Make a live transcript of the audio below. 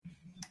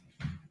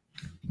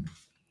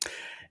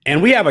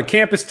And we have a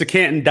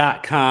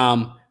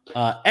campus2canton.com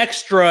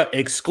extra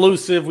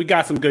exclusive. We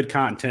got some good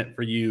content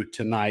for you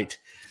tonight.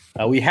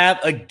 We have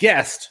a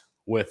guest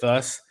with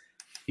us.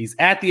 He's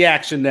at the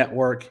Action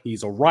Network.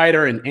 He's a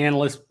writer and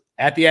analyst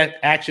at the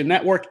Action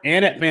Network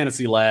and at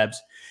Fantasy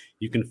Labs.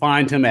 You can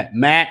find him at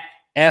Matt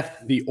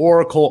F. the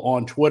Oracle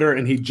on Twitter,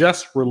 and he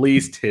just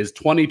released his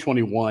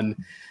 2021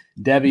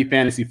 Devy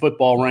Fantasy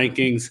Football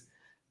Rankings.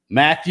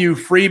 Matthew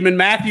Freedman.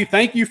 Matthew,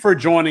 thank you for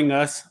joining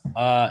us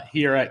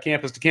here at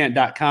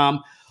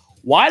campus2canton.com.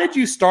 Why did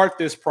you start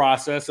this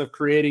process of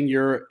creating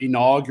your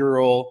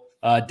inaugural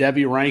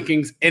Devy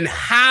rankings, and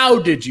how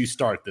did you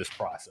start this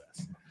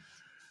process?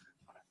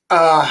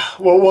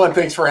 Well, one,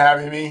 thanks for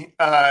having me.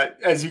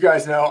 As you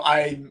guys know,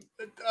 I'm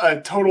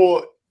a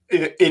total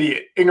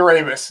idiot,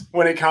 ignoramus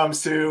when it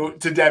comes to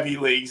Devy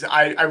leagues.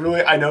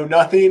 I know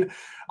nothing.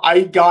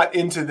 I got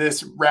into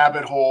this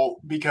rabbit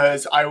hole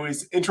because I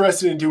was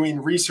interested in doing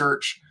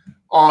research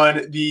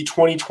on the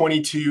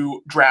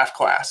 2022 draft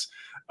class.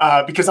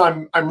 Because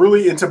I'm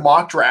really into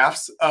mock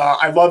drafts.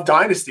 I love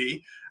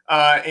Dynasty.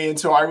 And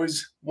so I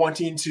was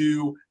wanting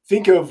to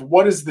think of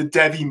what is the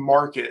Devy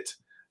market,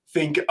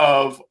 think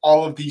of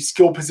all of these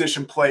skill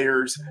position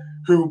players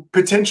who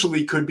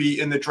potentially could be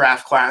in the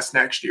draft class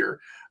next year.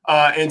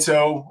 And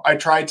so I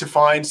tried to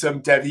find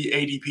some Devy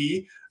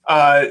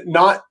ADP,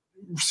 not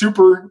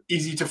super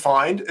easy to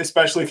find,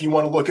 especially if you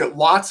want to look at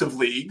lots of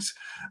leagues.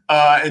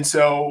 And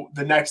so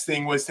the next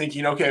thing was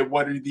thinking, okay,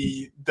 what do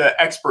the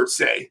experts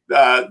say?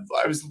 I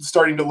was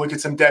starting to look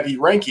at some Devy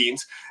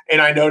rankings,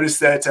 and I noticed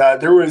that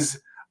there was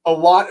a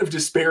lot of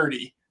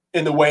disparity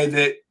in the way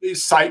that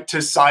site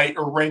to site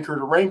or ranker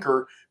to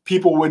ranker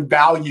people would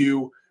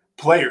value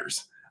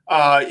players,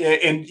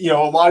 and a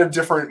lot of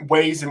different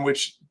ways in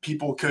which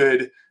people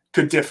could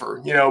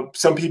differ.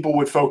 Some people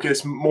would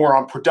focus more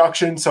on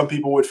production. Some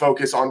people would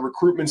focus on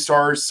recruitment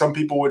stars. Some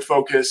people would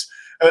focus,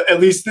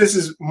 at least this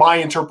is my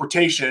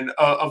interpretation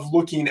of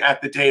looking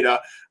at the data.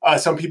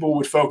 Some people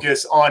would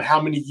focus on how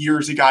many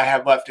years a guy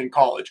had left in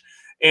college.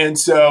 And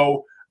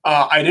so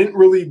I didn't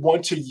really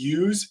want to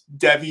use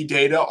Devy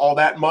data all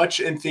that much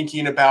in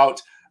thinking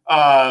about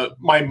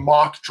my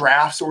mock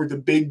drafts or the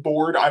big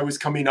board I was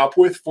coming up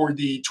with for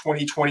the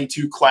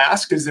 2022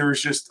 class, because there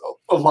was just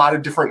a lot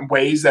of different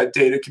ways that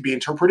data could be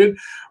interpreted.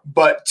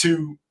 But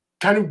to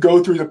kind of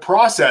go through the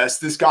process,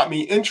 this got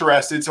me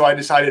interested. So I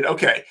decided,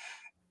 okay,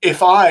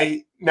 if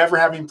I, never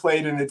having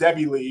played in a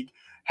Devy league,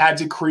 had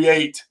to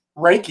create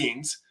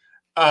rankings,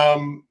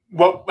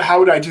 how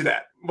would I do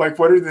that? Like,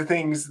 what are the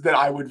things that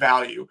I would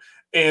value?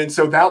 And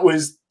so that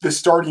was the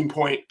starting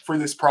point for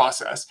this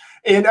process.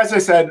 And as I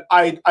said,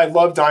 I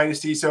love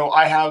Dynasty. So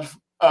I have,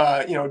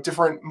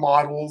 different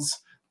models,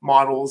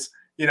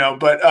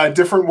 but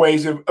different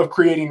ways of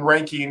creating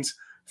rankings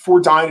for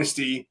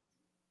Dynasty.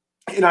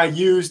 And I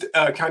used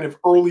a kind of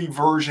early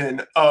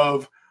version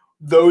of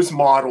those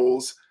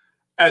models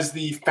as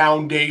the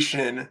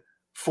foundation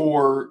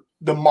for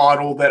the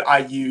model that I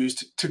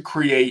used to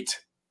create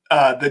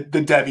the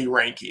Devy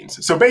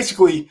rankings. So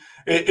basically,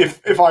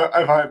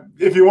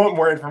 if you want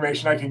more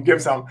information, I can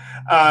give some.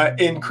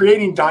 In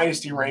creating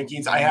Dynasty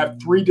rankings, I have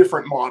three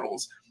different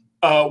models.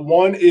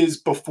 One is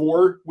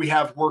before we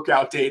have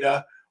workout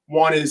data,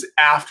 one is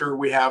after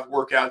we have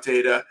workout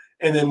data,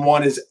 and then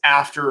one is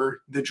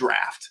after the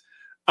draft.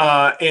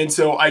 And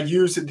so I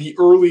use the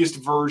earliest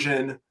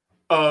version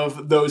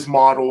of those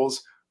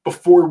models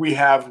before we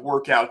have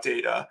workout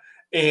data.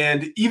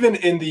 And even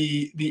in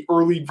the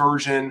early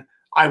version,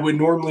 I would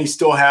normally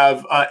still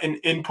have an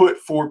input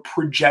for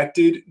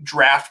projected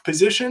draft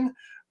position.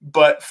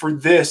 But for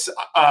this,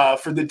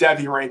 for the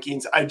Devy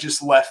rankings, I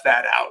just left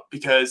that out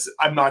because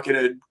I'm not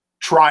going to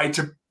try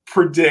to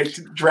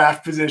predict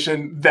draft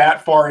position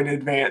that far in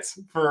advance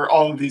for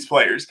all of these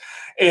players.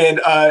 And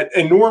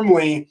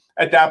normally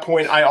at that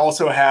point, I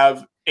also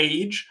have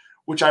age,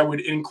 which I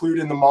would include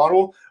in the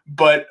model,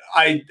 but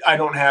I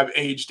don't have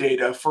age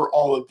data for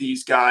all of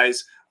these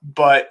guys.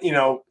 But,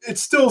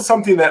 it's still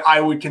something that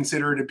I would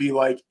consider to be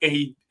like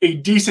a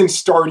decent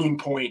starting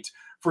point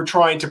for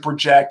trying to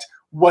project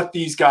what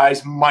these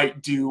guys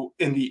might do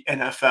in the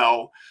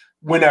NFL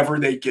whenever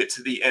they get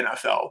to the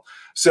NFL.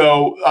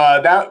 So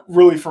that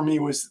really for me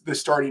was the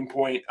starting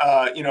point,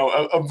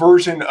 a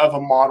version of a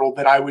model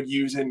that I would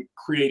use in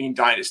creating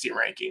Dynasty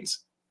rankings.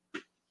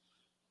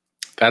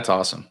 That's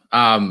awesome.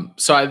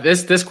 So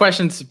this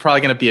question's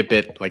probably going to be a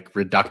bit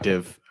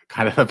reductive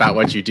kind of about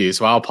what you do.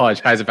 So I'll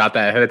apologize about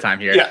that ahead of time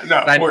here. Yeah,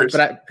 no worries.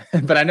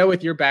 But I know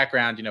with your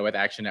background, with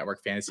Action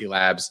Network Fantasy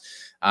Labs,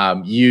 a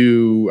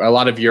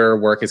lot of your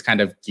work is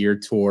kind of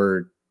geared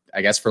toward,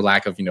 I guess, for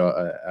lack of,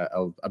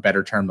 a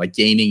better term, like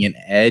gaining an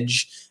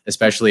edge,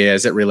 especially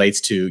as it relates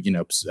to,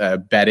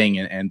 betting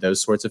and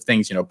those sorts of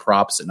things,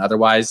 props and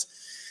otherwise.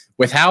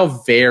 With how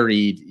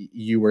varied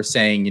you were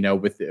saying,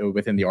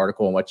 within the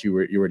article and what you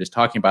were just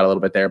talking about a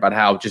little bit there about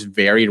how just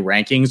varied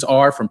rankings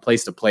are from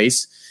place to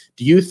place,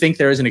 do you think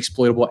there is an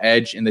exploitable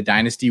edge in the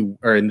Dynasty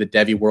or in the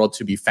Devy world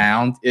to be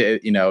found?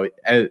 And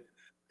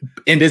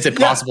is it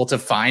possible to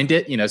find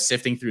it,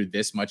 sifting through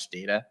this much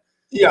data?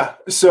 Yeah.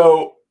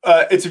 So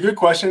It's a good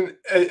question.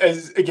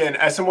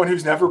 As someone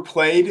who's never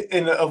played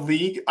in a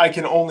league, I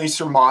can only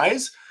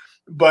surmise.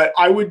 But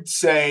I would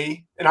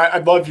say, and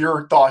I'd love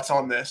your thoughts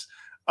on this.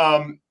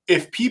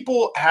 If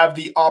people have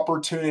the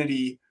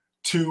opportunity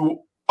to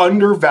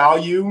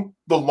undervalue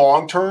the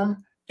long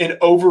term and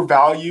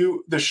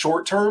overvalue the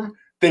short term,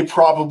 they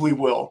probably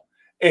will.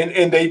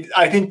 And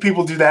I think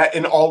people do that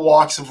in all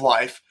walks of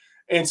life.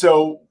 And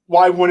so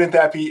why wouldn't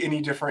that be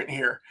any different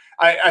here?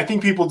 I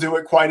think people do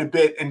it quite a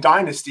bit in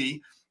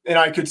Dynasty, and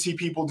I could see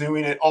people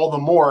doing it all the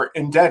more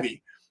in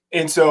Devy.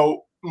 And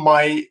so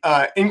my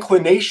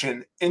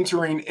inclination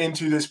entering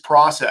into this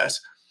process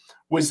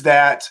was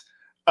that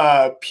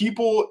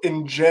people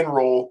in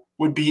general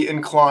would be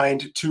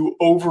inclined to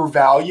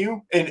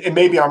overvalue, and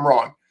maybe I'm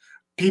wrong.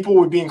 People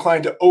would be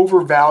inclined to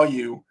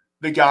overvalue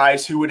the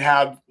guys who would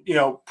have,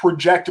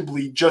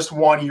 projectably just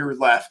 1 year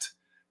left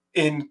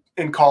in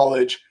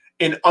college,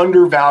 and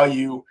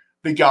undervalue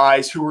the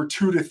guys who are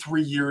 2 to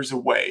 3 years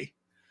away.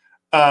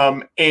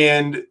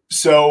 And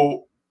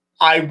so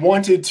I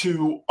wanted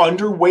to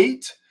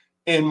underweight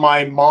in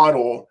my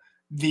model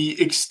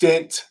the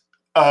extent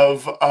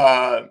of,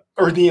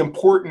 or the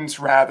importance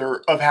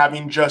rather, of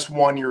having just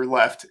 1 year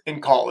left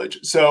in college.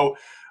 So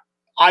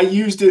I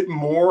used it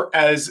more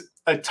as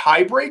a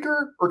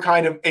tiebreaker, or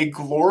kind of a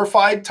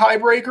glorified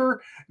tiebreaker,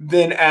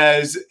 than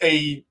as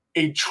a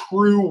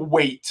true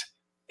weight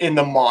in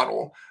the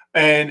model.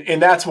 And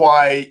that's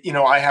why,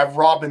 I have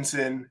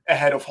Robinson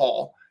ahead of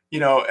Hall,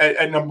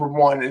 at number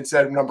 1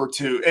 instead of number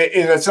 2.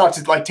 And it's not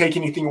to take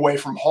anything away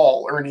from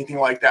Hall or anything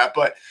like that.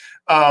 But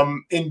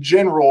in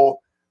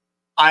general,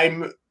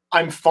 I'm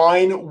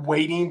fine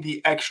waiting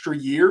the extra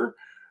year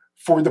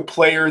for the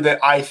player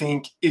that I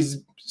think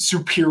is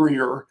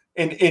superior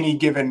in any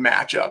given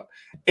matchup.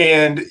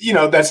 And,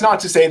 that's not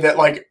to say that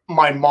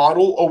my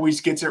model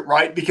always gets it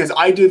right, because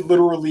I did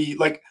literally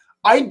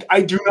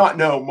I do not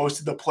know most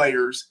of the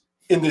players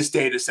in this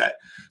data set.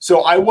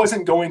 So I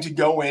wasn't going to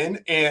go in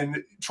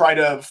and try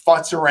to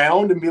futz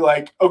around and be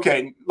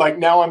okay,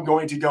 now I'm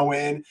going to go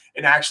in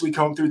and actually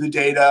comb through the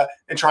data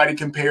and try to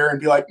compare and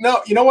be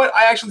no, you know what?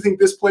 I actually think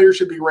this player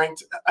should be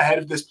ranked ahead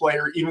of this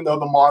player, even though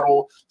the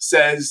model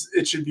says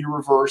it should be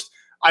reversed.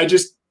 I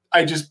just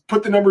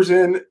put the numbers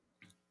in,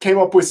 came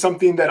up with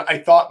something that I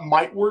thought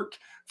might work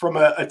from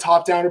a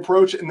top-down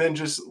approach, and then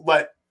just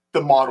let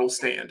the model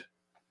stand.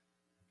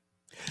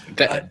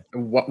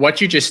 What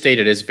you just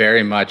stated is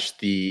very much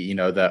the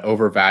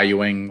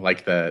overvaluing,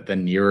 the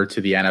nearer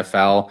to the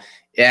NFL.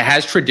 It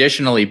has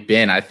traditionally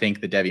been, I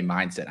think, the Devy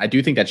mindset. I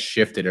do think that's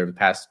shifted over the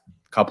past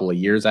couple of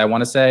years, I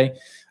want to say.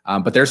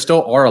 But there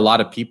still are a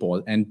lot of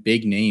people and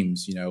big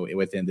names,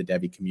 within the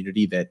Devy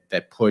community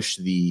that push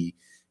the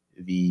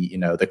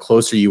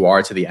closer you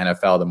are to the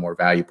NFL, the more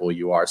valuable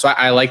you are. So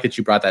I like that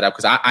you brought that up,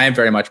 because I am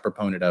very much a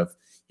proponent of,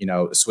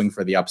 swing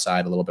for the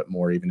upside a little bit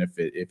more, even if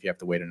you have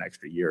to wait an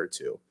extra year or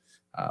two.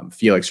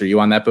 Felix, are you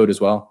on that boat as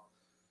well?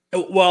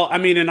 Well, I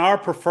mean, in our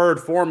preferred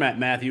format,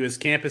 Matthew, is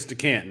Campus to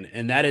Canton,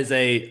 and that is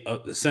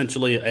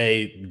essentially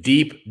a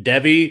deep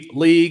Devy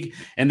league.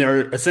 And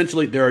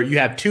you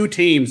have 2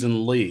 teams in the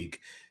league.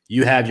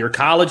 You have your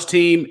college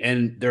team,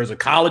 and there's a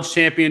college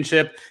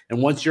championship.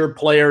 And once your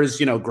players,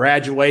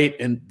 graduate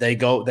and they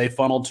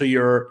funnel to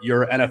your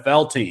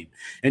NFL team.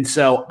 And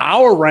so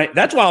our rank,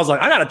 that's why I was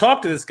I got to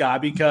talk to this guy,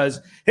 because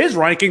his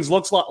rankings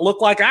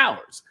look like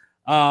ours.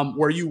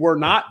 Where you were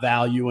not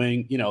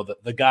valuing,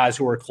 the guys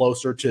who are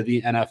closer to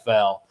the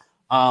NFL.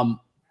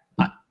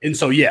 And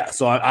so,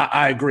 so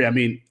I agree. I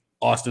mean,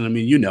 Austin,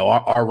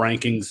 our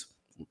rankings,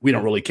 we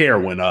don't really care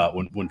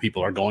when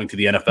people are going to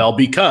the NFL,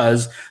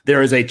 because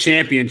there is a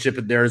championship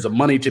and there is a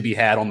money to be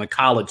had on the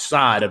college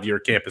side of your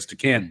Campus to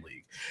Canton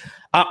league.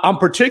 I'm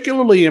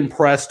particularly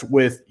impressed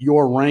with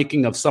your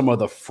ranking of some of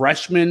the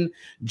freshmen,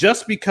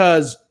 just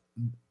because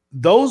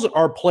those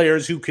are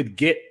players who could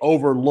get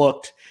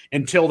overlooked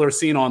until they're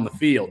seen on the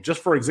field.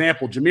 Just for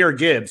example, Jahmyr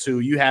Gibbs, who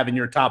you have in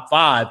your top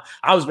 5,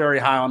 I was very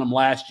high on him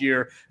last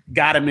year,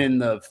 got him in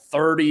the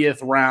 30th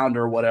round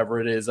or whatever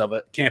it is of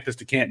a Campus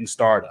to Canton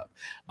startup.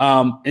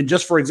 And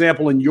just for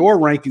example, in your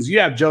rankings, you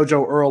have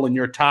JoJo Earle in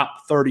your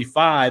top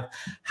 35.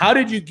 How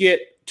did you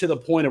get to the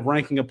point of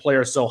ranking a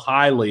player so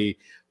highly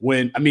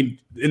when,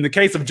 in the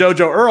case of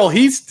JoJo Earle,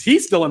 he's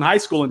still in high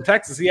school in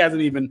Texas. He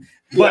hasn't even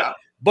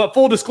But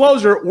full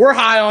disclosure, we're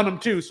high on him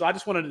too. So I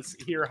just wanted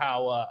to hear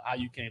how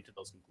you came to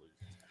those conclusions.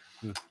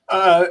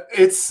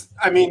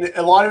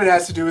 A lot of it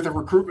has to do with the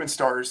recruitment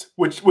stars,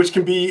 which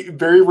can be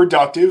very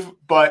reductive.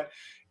 But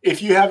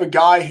if you have a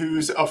guy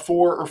who's a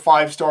 4 or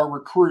 5 star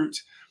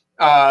recruit,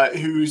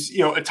 who's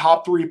a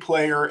top 3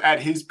 player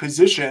at his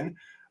position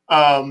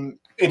in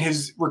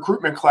his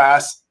recruitment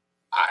class,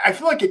 I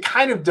feel like it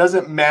kind of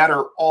doesn't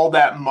matter all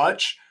that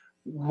much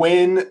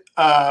when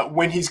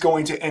he's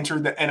going to enter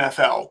the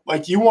NFL.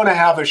 You want to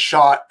have a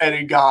shot at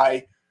a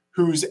guy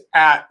who's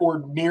at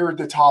or near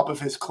the top of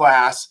his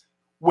class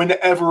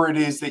whenever it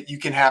is that you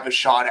can have a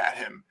shot at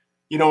him.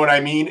 You know what I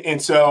mean? And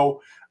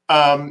so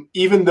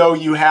even though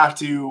you have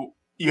to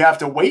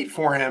wait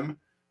for him,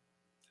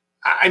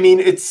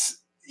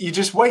 you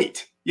just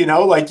wait. You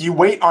know, like you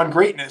wait on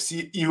greatness.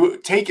 You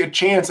take a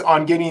chance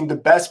on getting the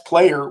best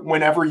player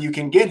whenever you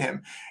can get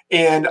him.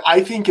 And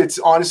I think it's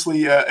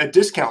honestly a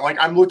discount. Like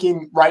I'm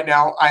looking right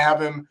now, I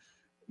have him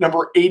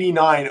number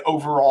 89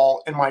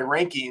 overall in my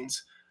rankings.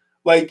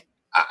 Like,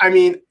 I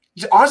mean,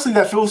 honestly,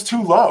 that feels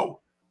too low.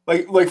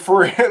 Like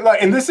for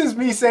and this is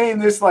me saying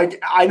this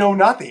like I know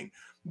nothing.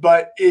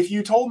 But if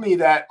you told me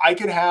that I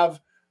could have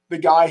the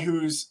guy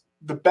who's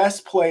the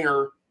best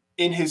player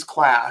in his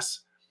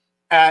class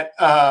at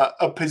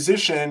a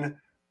position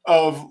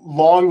of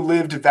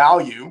long-lived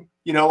value,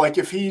 you know, like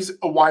if he's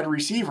a wide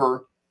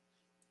receiver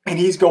and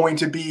he's going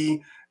to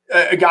be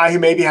a guy who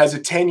maybe has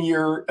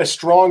a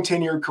strong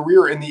 10-year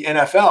career in the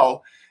NFL,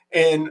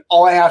 and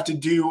all I have to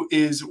do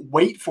is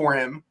wait for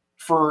him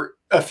for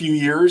a few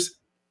years,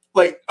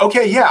 like,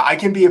 okay, yeah, I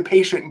can be a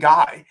patient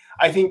guy.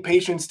 I think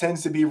patience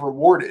tends to be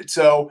rewarded.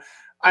 So,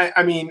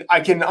 I mean, I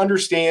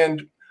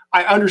understand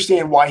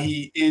why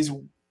he is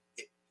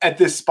at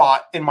this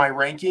spot in my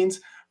rankings.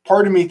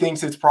 Part of me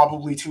thinks it's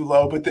probably too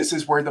low, but this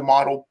is where the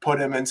model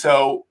put him. And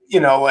so, you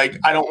know, like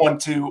I don't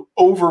want to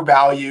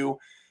overvalue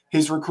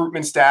his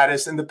recruitment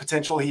status and the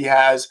potential he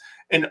has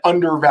and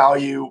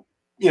undervalue,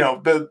 you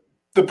know, the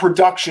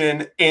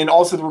production and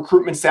also the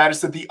recruitment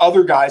status that the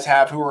other guys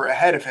have who are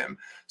ahead of him.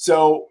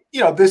 So, you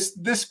know, this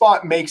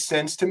spot makes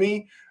sense to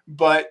me,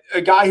 but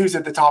a guy who's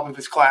at the top of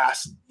his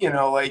class, you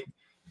know, like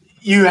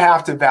you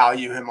have to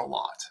value him a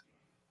lot.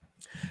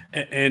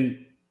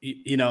 And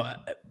you know,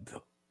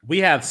 we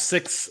have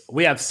six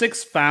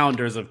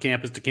founders of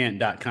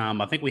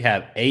campus2canton.com. I think we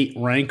have 8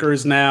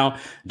 rankers now.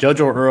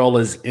 JoJo Earl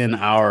is in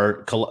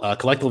our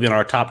collectively in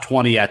our top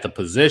 20 at the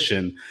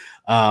position.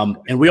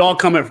 And we all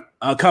come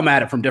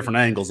at it from different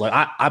angles. Like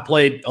I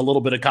played a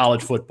little bit of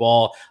college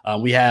football.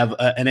 We have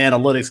an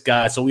analytics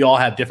guy, so we all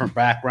have different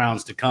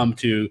backgrounds to come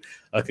to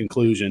a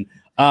conclusion.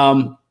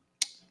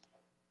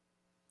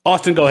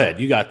 Austin, go ahead.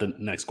 You got the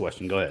next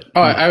question. Go ahead.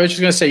 Oh, I was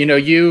just going to say, you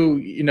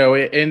know,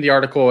 in the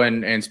article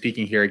and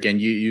speaking here again,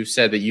 you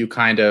said that you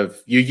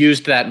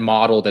used that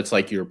model that's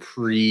like your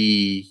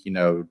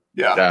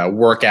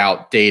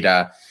workout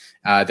data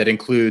that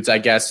includes, I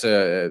guess,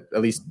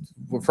 at least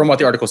from what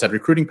the article said,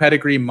 recruiting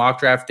pedigree, mock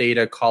draft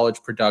data,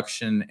 college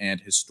production, and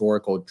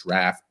historical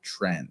draft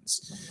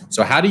trends.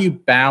 So how do you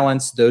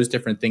balance those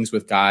different things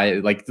with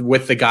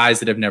the guys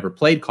that have never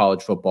played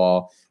college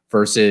football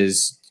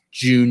versus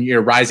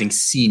rising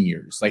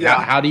seniors? Like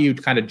how do you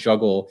kind of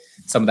juggle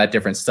some of that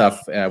different stuff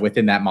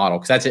within that model?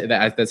 Because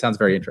that sounds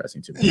very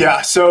interesting to me.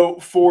 Yeah. So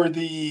for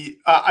the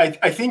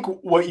I think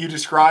what you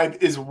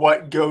described is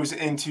what goes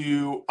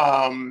into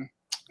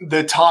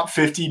the top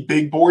 50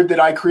 big board that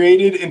I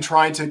created in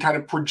trying to kind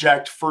of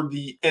project for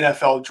the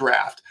NFL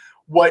draft.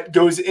 What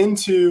goes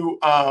into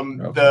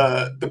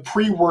the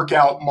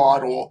pre-workout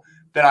model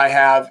that I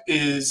have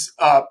is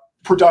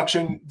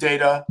production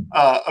data,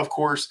 of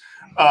course,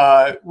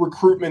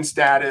 recruitment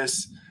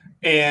status,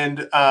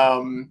 and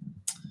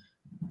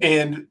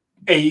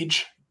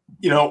age,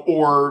 you know,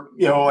 or,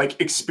 you know,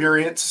 like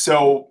experience.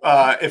 So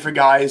if a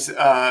guy's,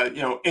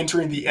 you know,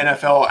 entering the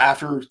NFL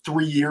after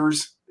 3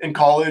 years in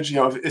college, you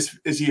know, is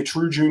he a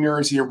true junior?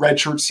 Is he a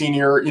redshirt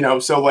senior? You know,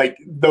 so like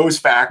those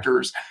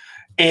factors.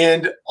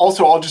 And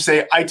also I'll just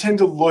say, I tend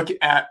to look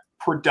at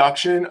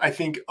production, I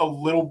think a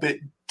little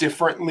bit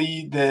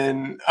differently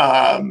than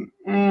a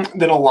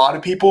lot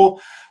of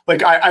people.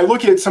 Like I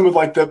look at some of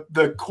like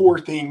the core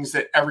things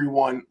that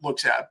everyone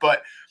looks at,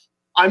 but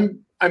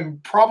I'm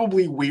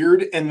probably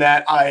weird in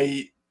that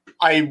I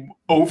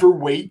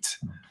overweight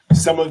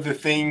some of the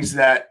things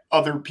that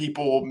other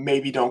people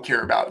maybe don't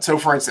care about. So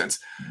for instance,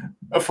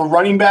 for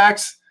running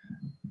backs,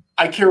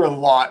 I care a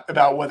lot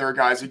about whether a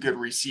guy's a good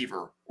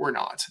receiver or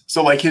not.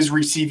 So like his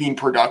receiving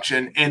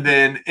production and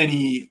then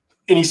any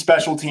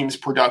special teams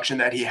production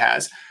that he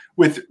has.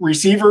 With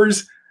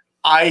receivers,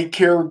 I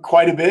care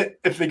quite a bit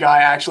if the guy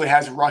actually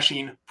has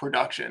rushing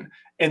production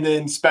and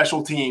then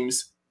special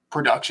teams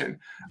production.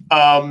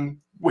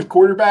 With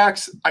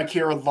quarterbacks, I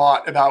care a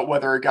lot about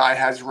whether a guy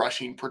has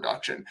rushing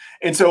production.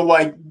 And so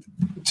like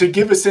to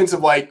give a sense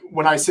of like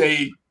when I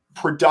say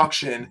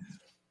production,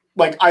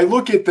 like I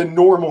look at the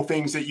normal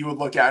things that you would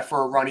look at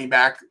for a running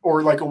back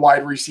or like a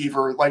wide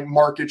receiver, like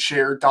market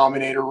share,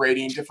 dominator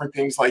rating, different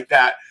things like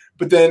that.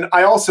 But then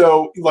I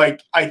also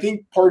I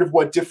think part of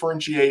what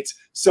differentiates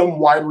some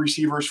wide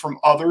receivers from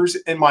others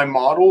in my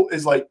model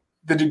is like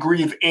the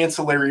degree of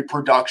ancillary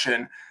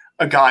production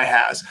a guy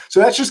has. So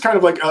that's just kind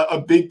of like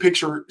a big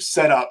picture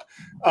setup.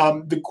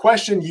 The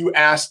question you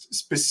asked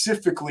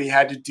specifically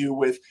had to do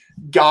with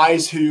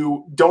guys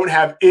who don't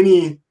have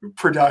any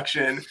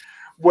production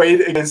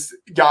weighed against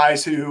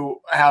guys who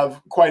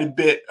have quite a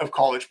bit of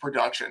college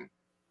production.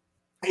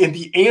 And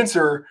the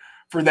answer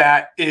for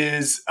that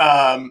is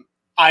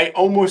I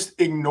almost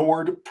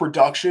ignored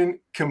production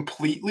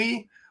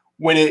completely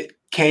when it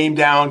came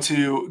down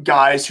to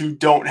guys who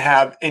don't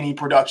have any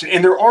production.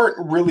 And there aren't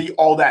really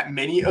all that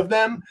many of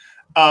them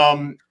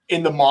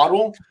in the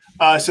model.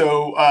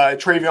 So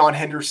Travion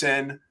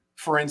Henderson,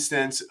 for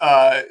instance,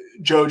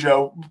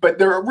 JoJo, but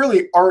there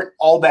really aren't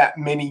all that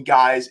many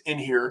guys in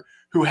here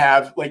who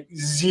have like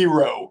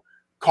zero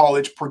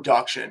college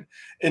production.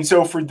 And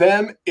so for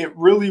them, it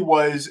really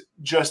was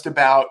just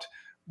about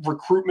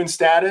recruitment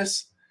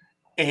status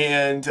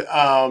and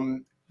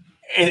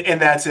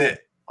that's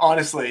it.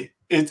 Honestly,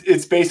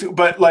 it's basic,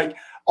 but like,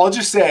 I'll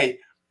just say,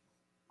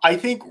 I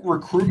think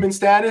recruitment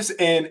status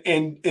and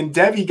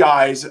Devy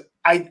guys,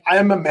 I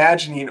am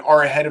imagining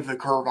are ahead of the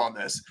curve on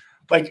this.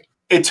 Like,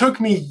 it took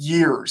me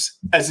years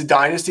as a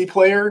dynasty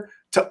player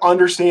to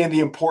understand the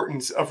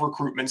importance of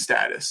recruitment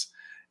status.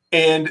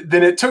 And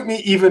then it took me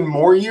even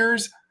more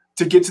years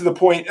to get to the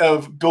point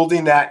of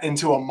building that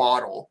into a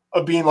model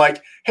of being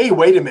like, hey,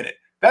 wait a minute.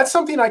 That's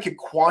something I could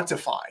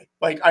quantify.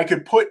 Like, I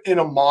could put in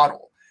a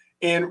model.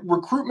 And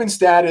recruitment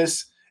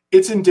status,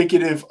 it's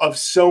indicative of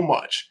so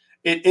much.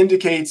 It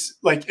indicates,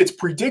 like, it's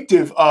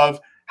predictive of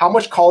how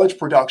much college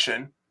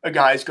production a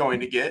guy is going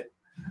to get,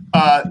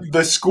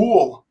 the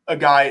school a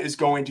guy is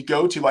going to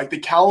go to, like the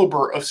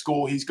caliber of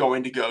school he's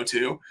going to go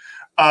to.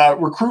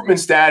 Recruitment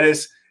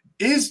status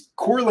is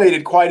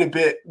correlated quite a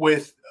bit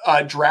with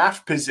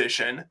draft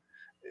position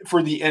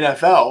for the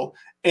NFL.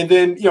 And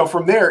then,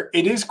 from there,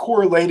 it is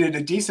correlated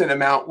a decent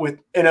amount with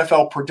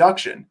NFL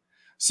production.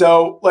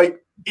 So, like,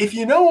 if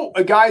you know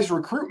a guy's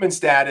recruitment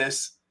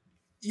status,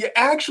 you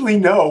actually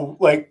know,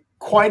 like,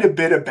 quite a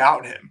bit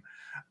about him.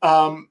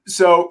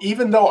 So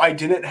even though I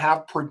didn't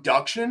have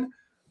production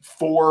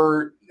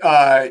for,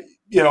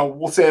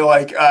 we'll say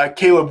like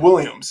Caleb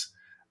Williams,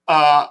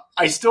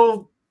 I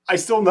still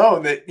know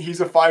that he's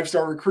a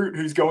 5-star recruit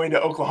who's going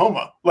to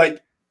Oklahoma.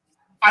 Like,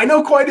 I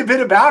know quite a bit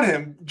about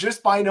him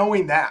just by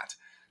knowing that.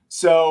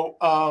 So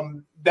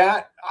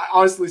that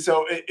honestly,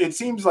 so it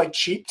seems like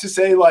cheap to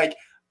say like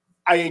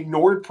I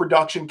ignored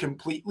production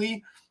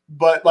completely,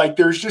 but like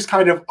there's just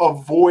kind of a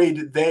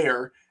void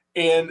there.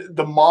 And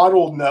the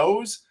model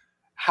knows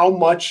how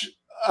much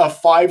a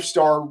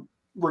 5-star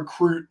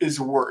recruit is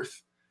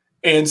worth.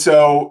 And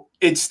so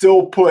it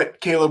still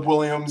put Caleb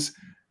Williams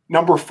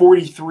number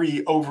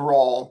 43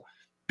 overall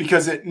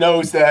because it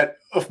knows that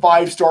a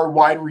 5-star a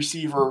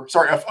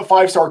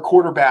 5-star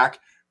quarterback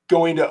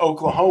going to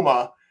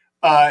Oklahoma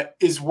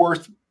is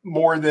worth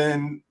more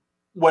than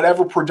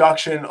whatever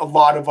production a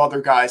lot of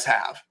other guys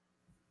have.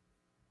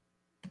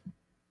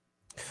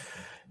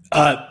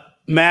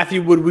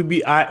 Matthew, would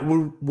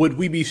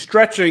we be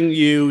stretching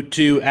you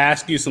to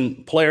ask you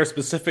some player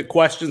specific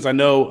questions? I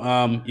know,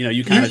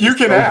 you kind of you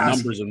can ask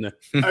numbers in there.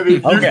 I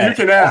mean, okay. you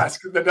can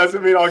ask. That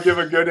doesn't mean I'll give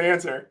a good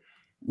answer.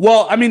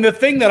 Well, I mean, the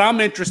thing that I'm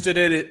interested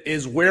in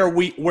is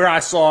where I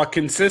saw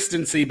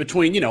consistency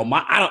between,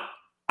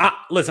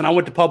 listen, I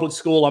went to public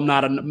school. I'm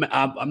not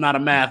a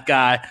math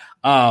guy.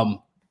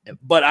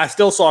 But I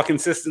still saw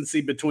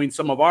consistency between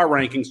some of our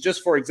rankings.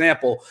 Just for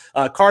example,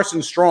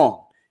 Carson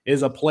Strong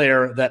is a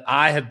player that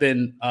I have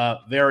been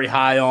very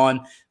high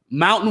on.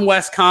 Mountain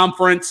West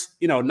Conference,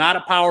 not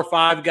a Power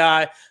 5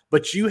 guy,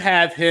 but you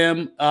have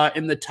him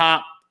in the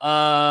top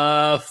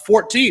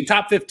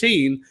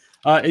 15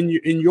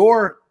 in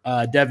your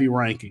Devy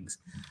rankings.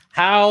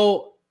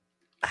 How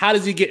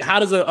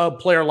does a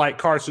player like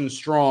Carson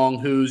Strong,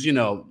 who's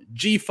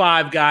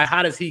G5 guy,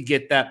 how does he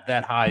get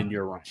that high in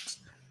your ranks?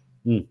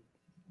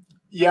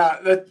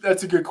 Yeah,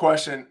 that's a good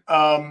question.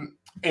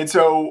 And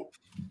so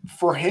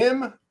for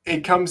him,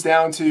 it comes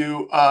down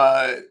to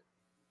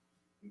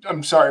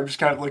I'm sorry, I'm just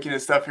kind of looking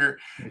at stuff here.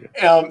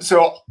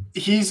 So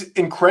he's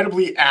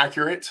incredibly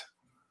accurate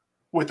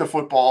with the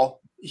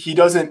football. He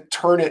doesn't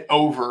turn it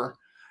over.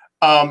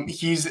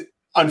 He's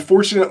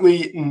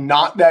unfortunately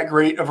not that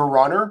great of a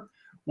runner,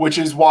 which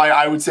is why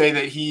I would say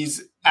that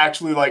he's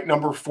actually like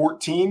number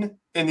 14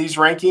 in these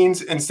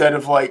rankings instead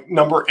of like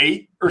number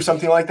 8 or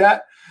something like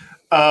that.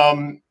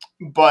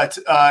 But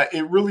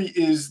it really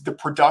is the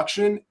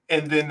production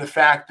and then the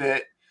fact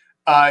that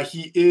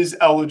he is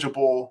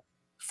eligible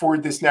for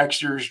this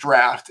next year's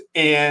draft.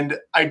 And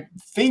I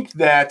think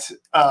that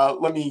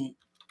let me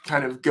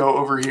kind of go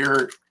over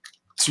here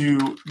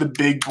to the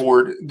big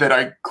board that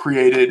I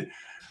created.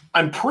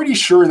 I'm pretty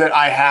sure that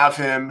I have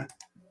him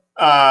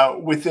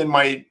within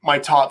my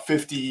top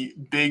 50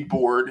 big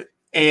board.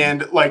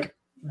 And like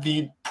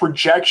the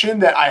projection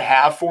that I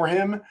have for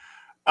him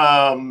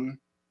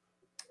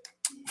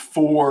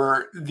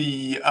for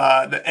the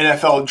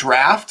NFL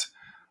draft,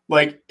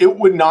 like it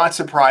would not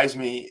surprise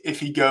me if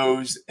he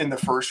goes in the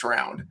first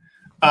round.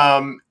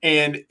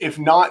 And if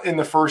not in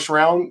the first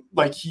round,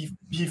 like he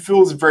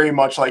feels very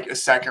much like a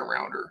second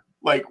rounder,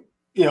 like,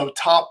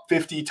 top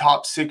 50,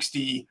 top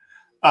 60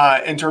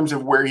 in terms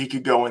of where he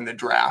could go in the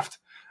draft.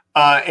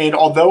 And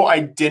although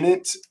I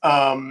didn't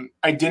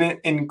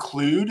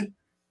include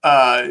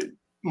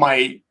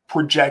my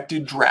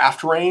projected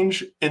draft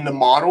range in the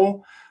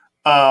model,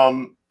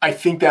 I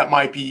think that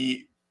might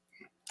be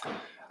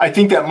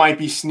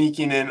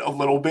sneaking in a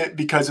little bit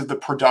because of the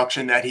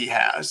production that he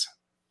has.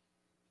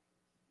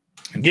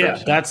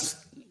 Yeah, that's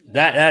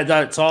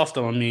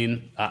awesome. I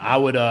mean, I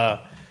would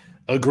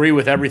agree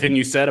with everything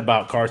you said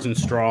about Carson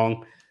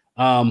Strong.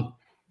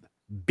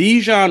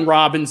 Bijan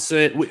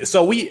Robinson.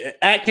 So we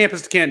at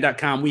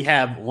campus2canton.com, we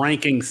have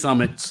ranking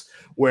summits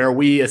where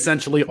we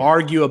essentially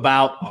argue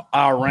about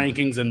our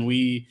rankings and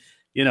we,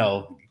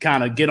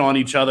 kind of get on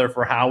each other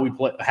for how we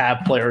have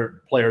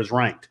players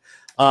ranked.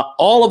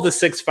 All of the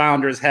 6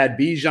 founders had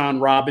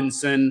Bijan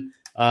Robinson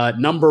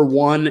number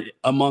 1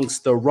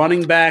 amongst the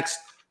running backs,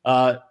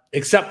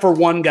 except for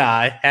one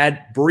guy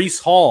had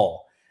Breece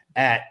Hall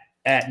at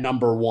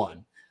number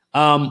 1.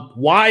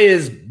 Why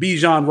is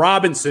Bijan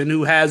Robinson,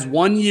 who has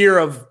 1 year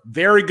of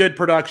very good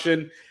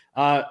production,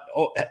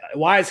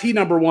 why is he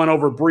number 1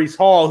 over Breece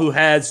Hall, who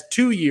has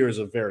 2 years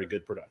of very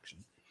good production?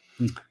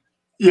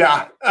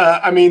 Yeah,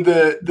 I mean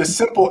the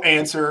simple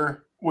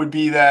answer would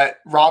be that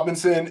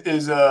Robinson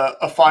is a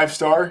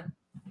 5-star,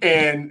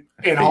 and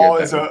Hall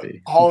is a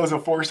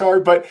 4-star.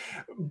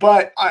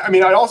 But I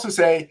mean, I'd also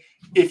say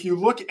if you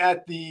look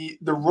at the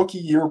rookie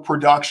year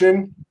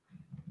production,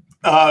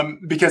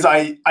 because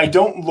I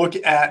don't look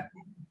at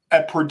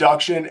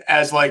production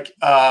as like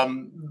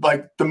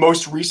the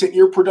most recent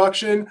year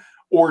production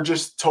or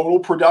just total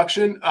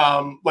production.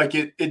 Like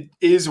it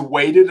is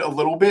weighted a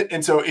little bit,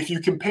 and so if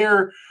you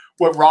compare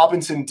what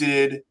Robinson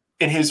did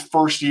in his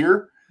first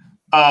year,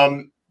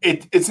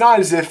 it's not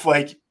as if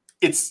like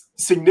it's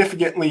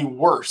significantly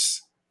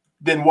worse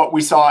than what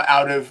we saw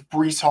out of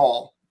Breece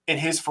Hall in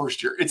his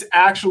first year. It's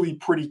actually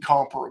pretty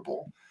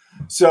comparable.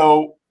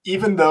 So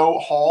even though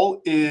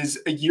Hall is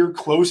a year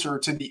closer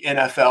to the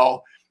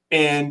NFL,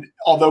 and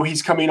although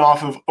he's coming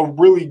off of a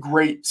really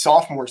great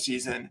sophomore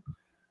season,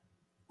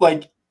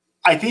 like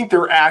I think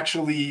they're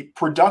actually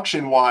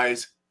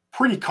production-wise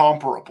pretty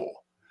comparable.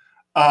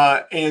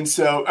 And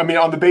so, I mean,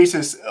 on the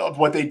basis of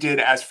what they did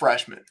as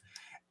freshmen.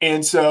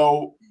 And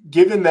so,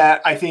 given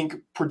that I think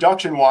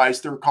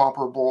production-wise they're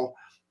comparable,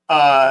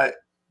 I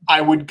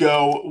would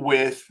go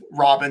with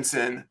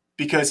Robinson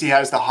because he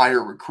has the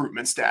higher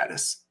recruitment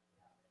status.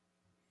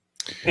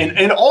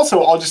 And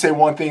also, I'll just say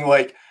one thing: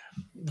 like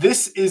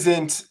this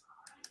isn't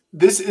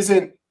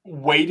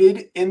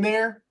weighted in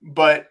there,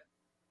 but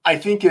I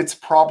think it's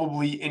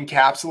probably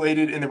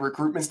encapsulated in the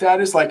recruitment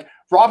status. Like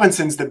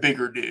Robinson's the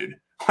bigger dude.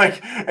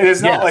 Like, and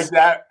it's not like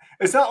that.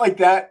 It's not like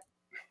that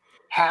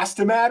has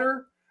to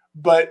matter,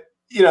 but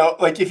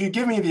like if you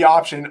give me the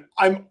option,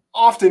 I'm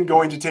often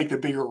going to take the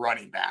bigger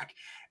running back.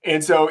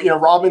 And so,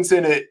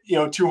 Robinson at,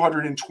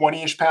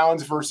 220-ish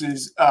pounds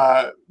versus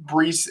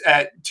Breece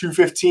at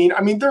 215.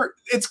 I mean,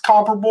 it's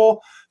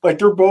comparable. Like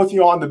they're both,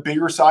 on the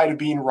bigger side of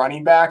being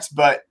running backs,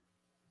 but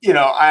I don't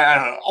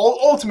know.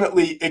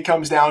 Ultimately, it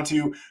comes down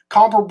to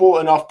comparable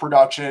enough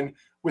production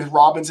with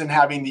Robinson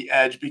having the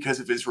edge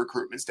because of his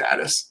recruitment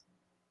status.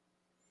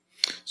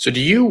 So do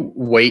you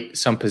weight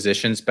some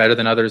positions better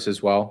than others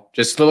as well?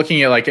 Just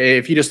looking at like,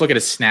 if you just look at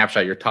a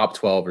snapshot, your top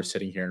 12 are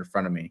sitting here in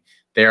front of me.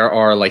 There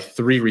are like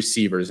 3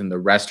 receivers and the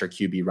rest are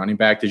QB running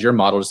back. Does your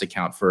model just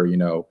account for,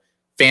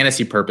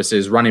 fantasy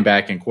purposes, running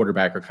back and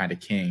quarterback are kind of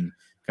king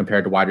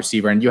compared to wide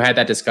receiver? And you had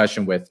that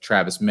discussion with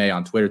Travis May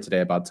on Twitter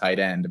today about tight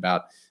end,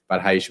 about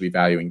how you should be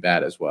valuing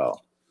that as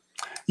well.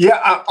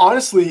 Yeah,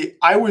 honestly,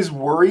 I was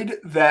worried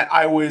that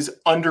I was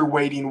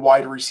underweighting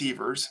wide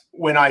receivers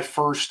when I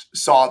first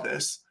saw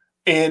this.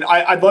 And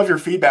I'd love your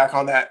feedback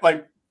on that.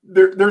 Like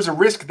there's a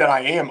risk that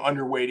I am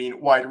underweighting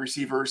wide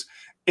receivers.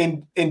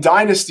 In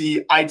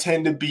Dynasty, I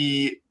tend to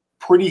be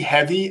pretty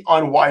heavy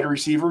on wide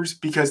receivers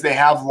because they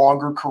have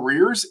longer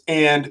careers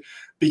and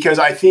because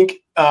I think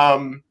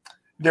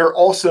they're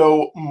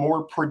also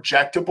more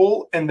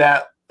projectable in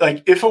that,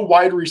 like, if a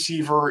wide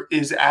receiver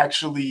is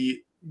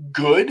actually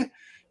good,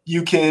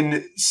 you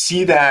can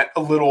see that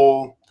a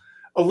little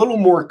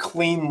more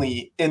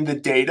cleanly in the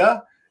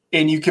data,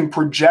 and you can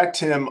project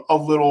him a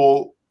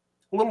little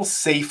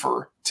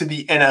safer to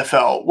the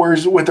NFL.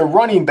 Whereas with a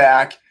running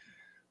back,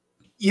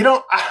 I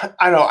don't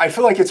know. I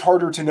feel like it's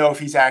harder to know if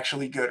he's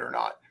actually good or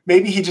not.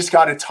 Maybe he just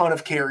got a ton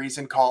of carries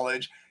in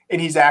college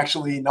and he's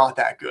actually not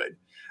that good.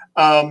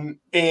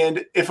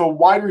 And if a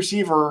wide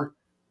receiver,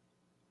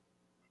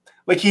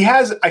 I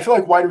feel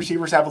like wide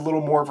receivers have a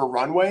little more of a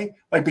runway,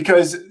 like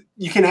because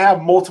you can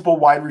have multiple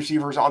wide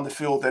receivers on the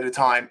field at a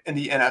time in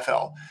the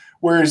NFL.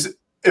 Whereas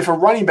if a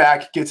running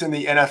back gets in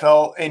the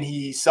NFL and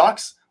he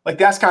sucks, like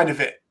that's kind of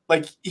it.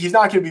 Like he's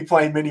not going to be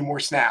playing many more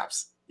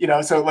snaps,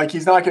 so like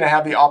he's not going to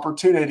have the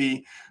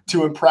opportunity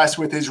to impress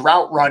with his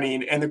route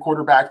running and the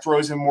quarterback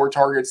throws him more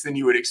targets than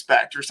you would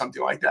expect or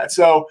something like that.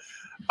 So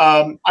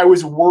I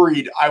was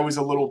worried I was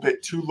a little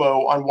bit too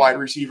low on wide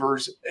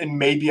receivers, and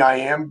maybe I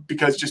am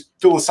because just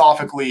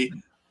philosophically,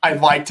 I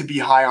like to be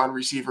high on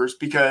receivers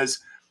because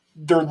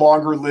they're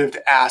longer lived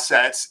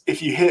assets.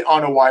 If you hit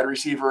on a wide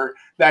receiver,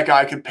 that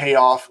guy could pay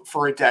off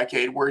for a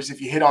decade. Whereas if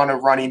you hit on a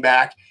running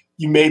back,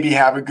 you maybe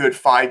have a good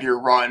 5-year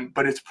run,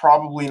 but it's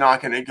probably not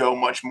going to go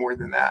much more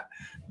than that.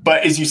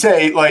 But as you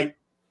say, like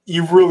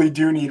you really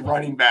do need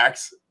running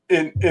backs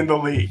in the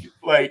league.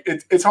 Like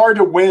it's hard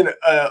to win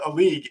a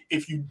league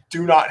if you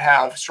do not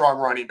have strong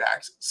running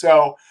backs.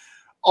 So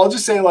I'll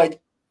just say,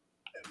 like,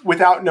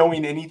 without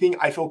knowing anything,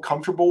 I feel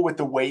comfortable with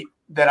the weight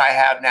that I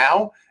have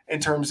now in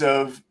terms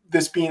of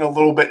this being a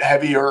little bit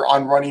heavier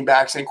on running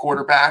backs and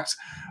quarterbacks.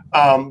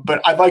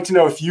 But I'd like to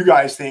know if you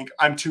guys think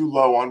I'm too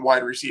low on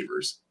wide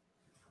receivers.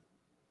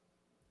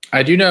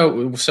 I do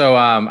know. So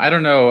I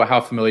don't know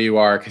how familiar you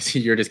are because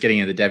you're just getting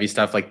into the Devy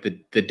stuff, like the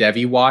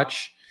Devy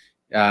Watch.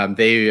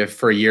 They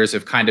for years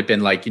have kind of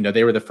been like,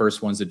 they were the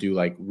first ones to do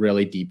like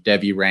really deep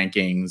Devy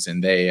rankings,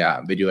 and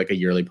they do like a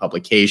yearly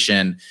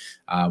publication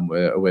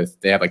with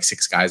they have like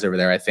 6 guys over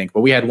there, I think.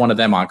 But we had one of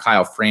them on,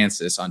 Kyle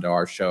Francis, onto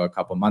our show a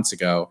couple months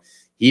ago.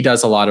 He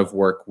does a lot of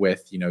work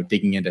with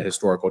digging into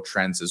historical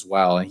trends as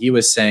well, and he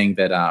was saying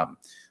that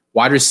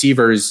wide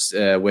receivers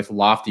with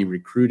lofty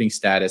recruiting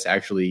status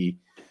actually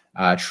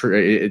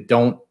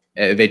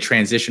they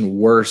transition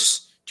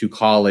worse to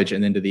college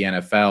and then to the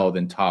NFL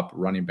than top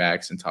running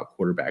backs and top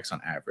quarterbacks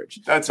on average.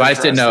 So I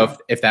just didn't know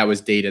if that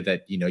was data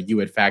that you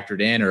had factored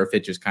in, or if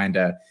it just kind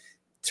of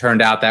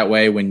turned out that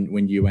way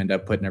when you end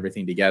up putting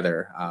everything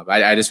together.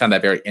 I just found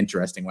that very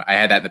interesting. I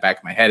had that in the back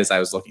of my head as I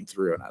was looking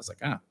through, and I was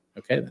like,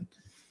 okay then.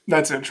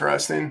 That's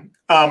interesting.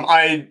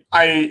 I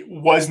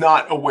was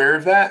not aware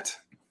of that.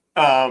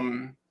 Let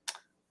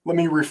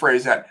me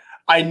rephrase that.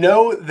 I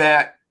know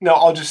that. No,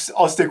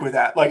 I'll stick with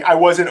that. Like, I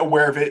wasn't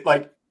aware of it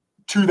like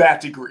to that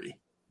degree.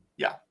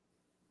 Yeah.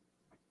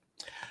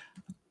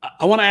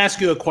 I want to ask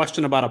you a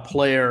question about a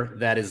player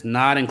that is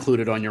not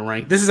included on your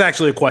rank. This is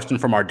actually a question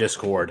from our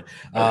Discord.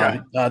 Okay.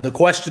 The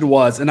question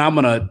was, and I'm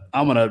gonna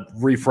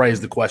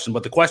rephrase the question,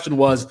 but the question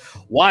was,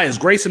 why is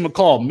Grayson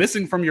McCall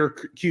missing from your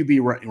QB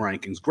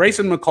rankings?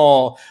 Grayson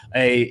McCall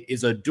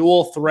is a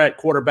dual threat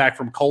quarterback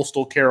from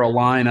Coastal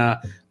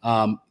Carolina.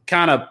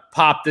 Kind of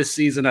popped this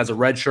season as a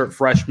redshirt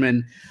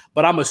freshman,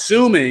 but I'm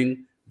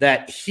assuming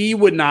that he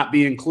would not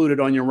be included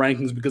on your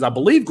rankings because I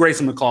believe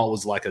Grayson McCall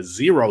was like a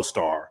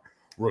 0-star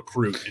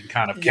recruit and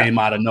kind of came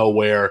out of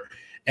nowhere.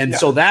 And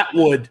so that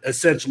would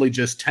essentially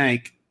just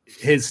tank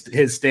his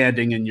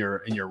standing in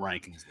your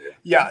rankings there.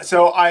 Yeah.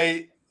 So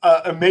I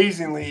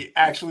amazingly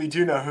actually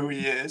do know who he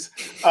is.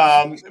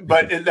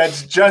 But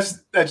that's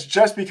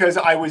just because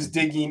I was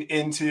digging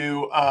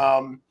into,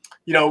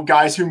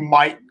 guys who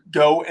might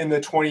go in the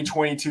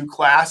 2022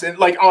 class. And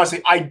like, honestly,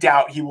 I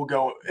doubt he will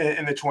go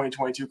in the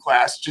 2022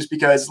 class just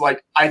because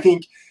like, I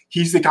think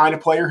he's the kind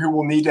of player who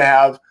will need to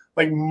have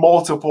like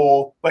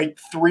multiple, like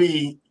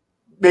 3,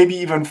 maybe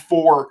even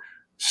 4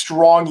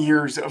 strong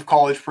years of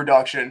college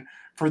production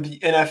for the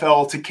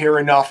NFL to care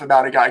enough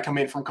about a guy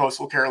coming from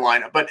Coastal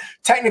Carolina. But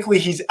technically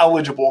he's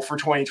eligible for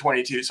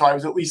 2022. So I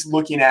was at least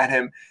looking at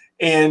him.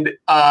 And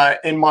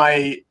in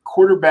my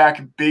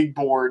quarterback big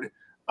board,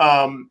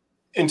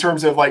 in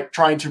terms of like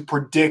trying to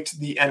predict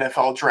the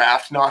NFL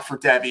draft, not for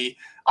Devy,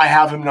 I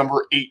have him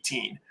number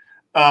 18,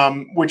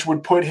 which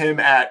would put him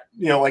at,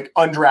 like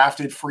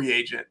undrafted free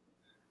agent,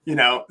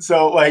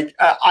 So like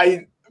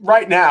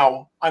right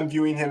now I'm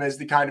viewing him as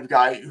the kind of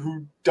guy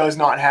who does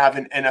not have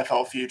an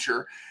NFL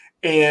future.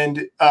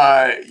 And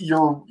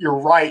you're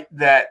right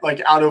that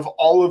like out of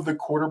all of the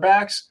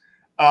quarterbacks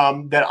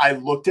that I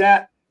looked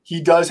at,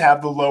 he does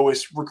have the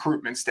lowest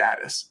recruitment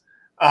status.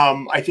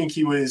 I think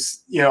he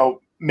was,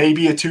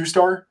 maybe a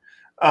 2-star.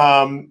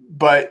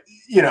 But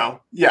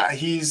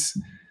he's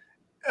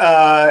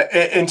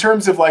in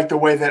terms of like the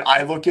way that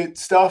I look at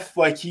stuff,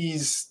 like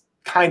he's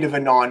kind of a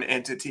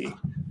non-entity.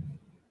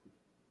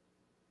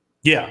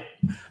 Yeah,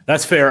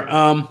 that's fair.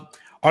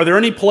 Are there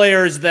any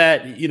players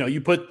that,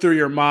 you put through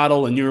your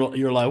model and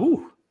you're like,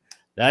 ooh,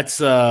 that's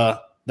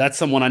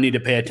someone I need to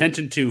pay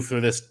attention to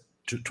for this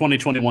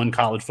 2021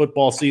 college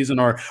football season,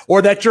 or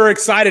that you're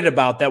excited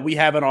about that we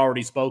haven't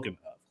already spoken of?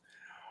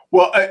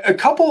 Well, a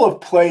couple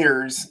of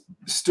players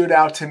stood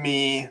out to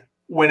me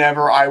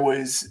whenever I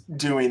was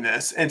doing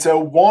this. And so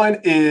one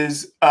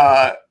is,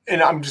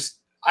 and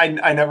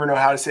I never know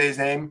how to say his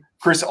name,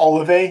 Chris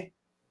Olave.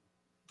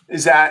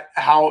 Is that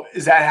how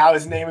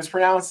his name is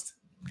pronounced?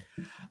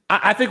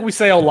 I think we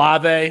say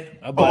Olave.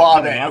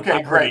 Olave. Okay,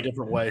 I've great.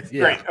 Different ways.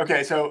 Yeah. Great.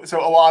 Okay, so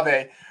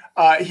Olave,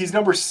 he's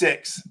number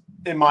 6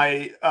 in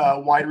my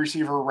wide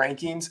receiver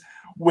rankings,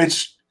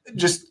 which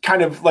just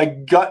kind of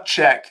like gut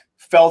check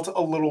felt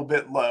a little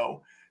bit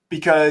low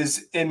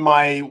because in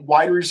my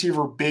wide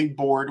receiver big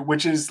board,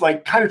 which is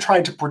like kind of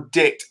trying to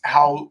predict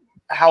how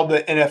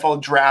the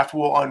NFL draft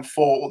will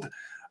unfold,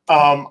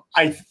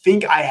 I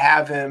think I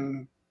have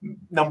him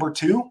number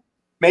 2,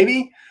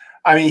 maybe.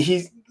 I mean,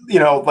 he's,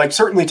 like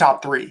certainly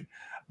top 3.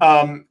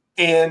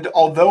 And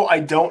although I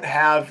don't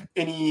have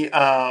any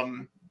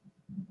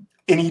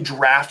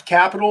draft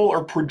capital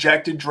or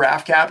projected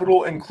draft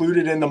capital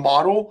included in the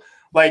model,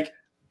 like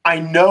I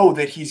know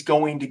that he's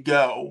going to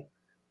go,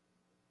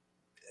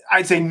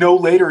 I'd say no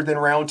later than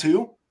round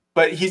 2,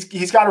 but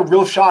he's got a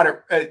real shot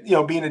at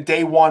being a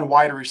day 1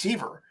 wide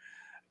receiver.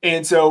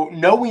 And so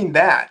knowing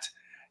that,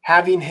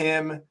 having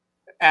him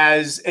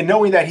and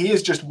knowing that he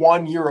is just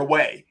 1 year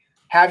away,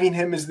 having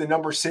him as the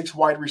number 6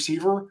 wide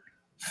receiver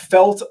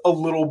felt a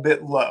little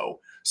bit low.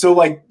 So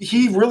like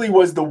he really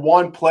was the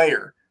one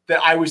player that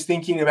I was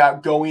thinking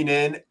about going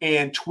in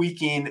and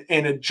tweaking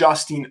and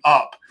adjusting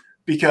up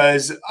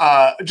because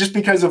just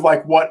because of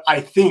like what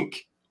I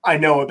think I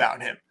know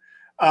about him.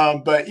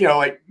 But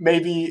like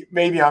maybe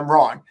I'm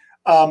wrong.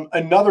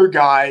 Another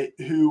guy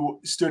who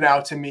stood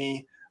out to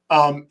me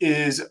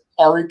is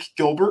Arik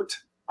Gilbert.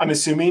 I'm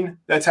assuming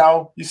that's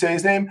how you say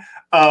his name.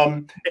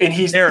 And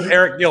he's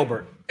Eric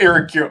Gilbert.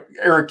 Eric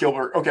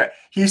Gilbert. Okay.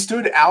 He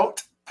stood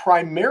out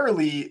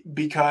primarily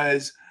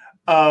because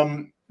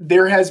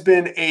there has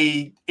been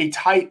a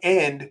tight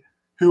end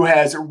who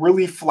has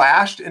really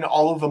flashed in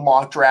all of the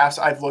mock drafts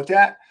I've looked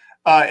at,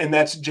 and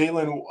that's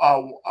Jalen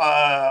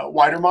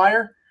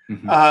Weidermeyer.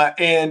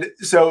 And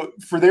so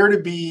for there to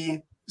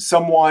be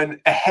someone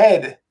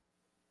ahead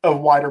of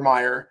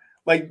Weidermeyer,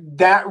 like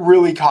that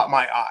really caught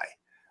my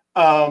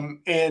eye.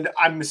 And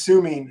I'm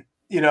assuming,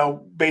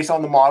 based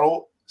on the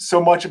model, so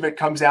much of it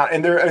comes down,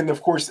 and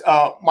of course,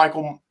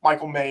 Michael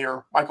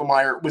Mayer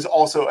was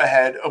also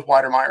ahead of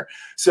Weidermeyer.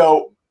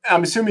 So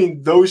I'm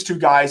assuming those two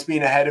guys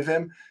being ahead of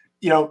him,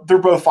 they're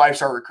both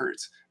 5-star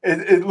recruits.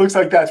 It looks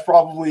like that's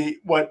probably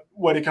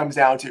what it comes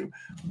down to.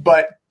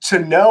 But to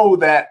know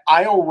that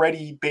I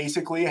already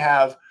basically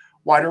have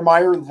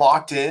Weidermeyer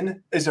locked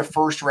in as a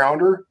first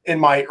rounder in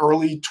my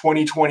early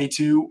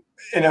 2022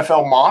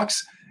 NFL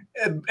mocks,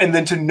 and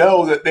then to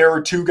know that there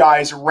are two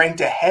guys ranked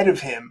ahead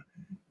of him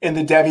in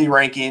the Devy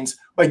rankings,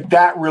 like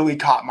that really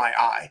caught my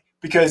eye,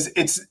 because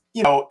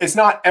it's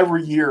not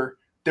every year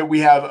that we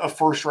have a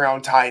first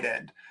round tight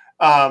end,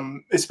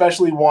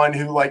 especially one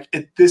who like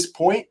at this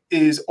point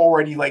is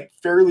already like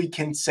fairly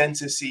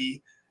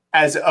consensus-y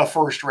as a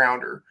first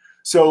rounder.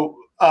 So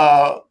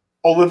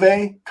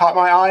Olave caught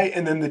my eye,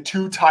 and then the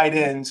two tight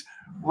ends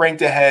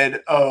ranked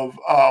ahead of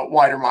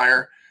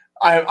Weidermeyer.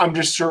 I'm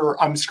just sure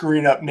I'm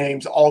screwing up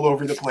names all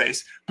over the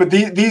place, but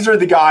these are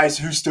the guys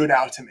who stood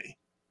out to me.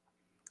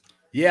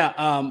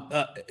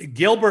 Yeah,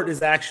 Gilbert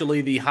is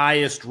actually the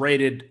highest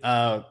rated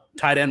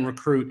tight end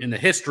recruit in the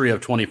history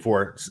of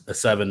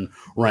 24/7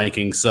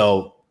 rankings.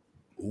 So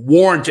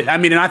warranted. I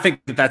mean, and I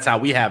think that's how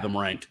we have him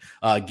ranked.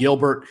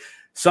 Gilbert.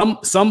 Some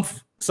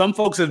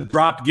folks have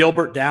dropped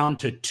Gilbert down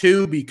to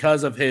 2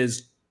 because of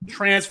his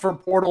transfer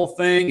portal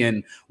thing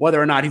and whether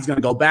or not he's going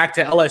to go back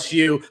to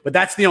LSU, but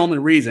that's the only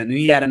reason. And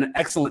he had an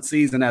excellent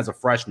season as a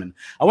freshman.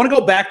 I want to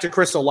go back to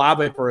Chris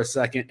Olave for a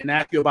second and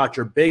ask you about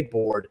your big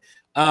board.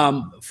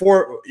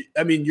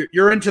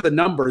 You're into the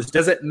numbers.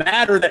 Does it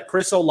matter that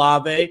Chris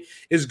Olave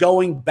is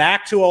going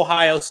back to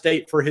Ohio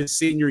State for his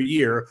senior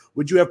year?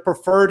 Would you have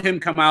preferred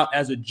him come out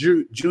as a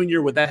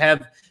junior? Would that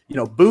have,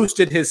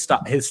 boosted his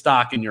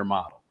stock in your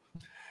model?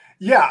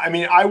 Yeah, I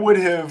mean, I would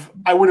have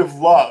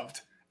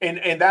loved,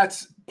 and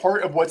that's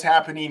part of what's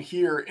happening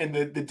here in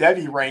the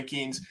Devy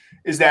rankings,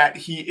 is that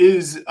he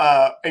is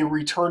a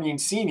returning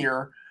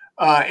senior,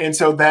 and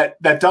so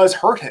that does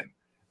hurt him.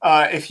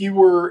 If he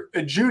were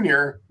a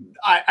junior,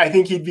 I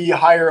think he'd be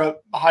higher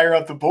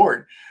up the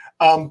board.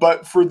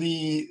 But for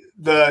the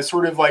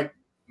sort of like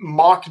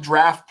mock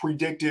draft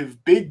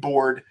predictive big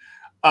board,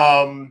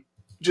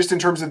 just in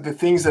terms of the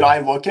things that I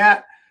look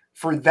at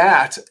for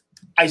that,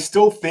 I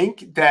still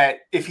think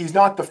that if he's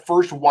not the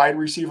first wide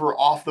receiver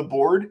off the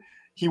board,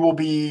 he will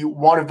be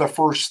one of the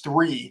first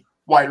 3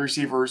 wide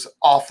receivers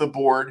off the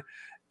board.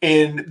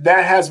 And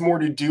that has more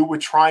to do with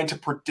trying to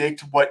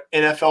predict what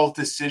NFL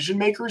decision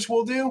makers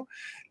will do.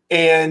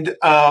 And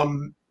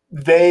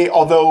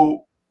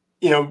although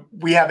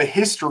we have a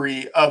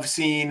history of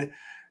seeing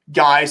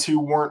guys who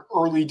weren't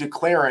early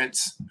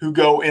declarants who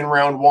go in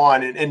round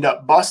 1 and end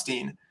up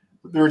busting,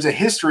 there's a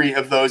history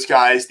of those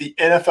guys. The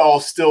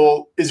NFL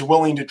still is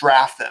willing to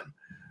draft them.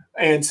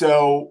 And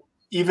so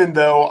even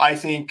though I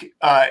think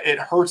it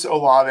hurts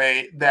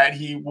Olave that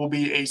he will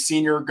be a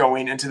senior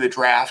going into the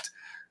draft,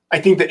 I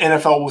think the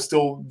NFL will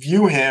still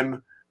view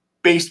him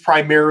based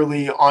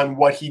primarily on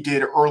what he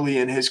did early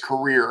in his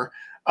career.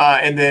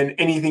 And then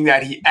anything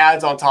that he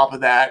adds on top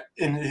of that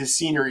in his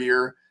senior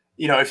year,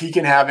 if he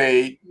can have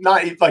a,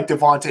 not like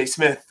Devontae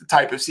Smith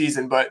type of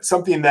season, but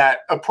something that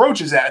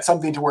approaches that,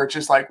 something to where it's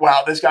just like,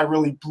 wow, this guy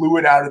really blew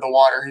it out of the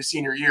water his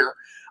senior year.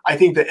 I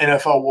think the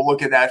NFL will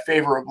look at that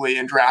favorably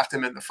and draft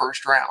him in the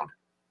first round.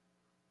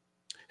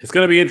 It's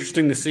going to be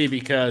interesting to see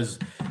because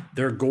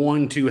they're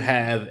going to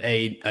have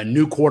a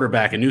new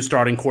quarterback, a new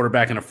starting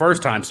quarterback, and a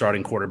first-time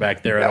starting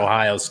quarterback there at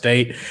Ohio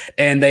State.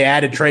 And they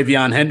added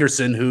TreVeyon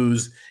Henderson,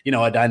 who's,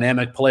 a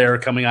dynamic player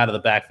coming out of the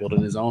backfield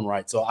in his own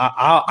right. So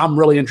I'm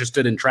really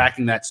interested in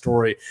tracking that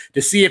story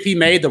to see if he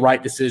made the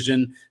right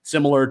decision,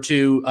 similar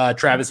to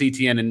Travis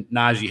Etienne and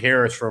Najee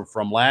Harris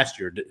from last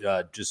year,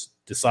 just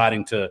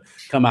deciding to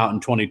come out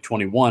in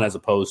 2021 as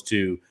opposed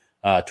to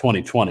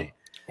 2020.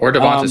 Or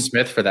Devonta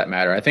Smith, for that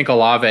matter. I think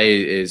Olave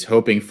is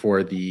hoping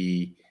for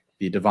the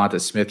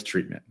Devonta Smith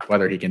treatment,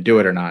 whether he can do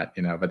it or not.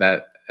 But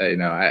that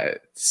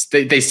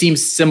they seem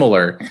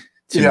similar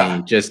to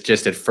me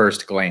just at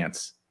first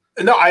glance.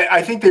 No,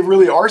 I think they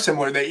really are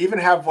similar. They even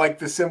have like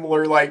the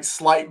similar like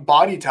slight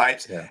body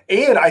types,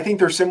 and I think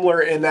they're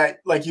similar in that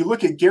like you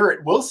look at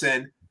Garrett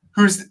Wilson,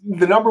 who's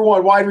the number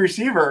 1 wide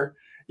receiver.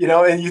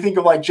 And you think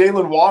of like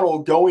Jalen Waddle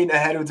going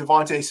ahead of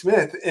Devontae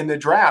Smith in the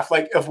draft.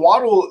 Like if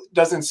Waddle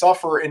doesn't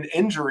suffer an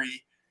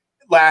injury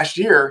last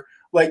year,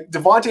 like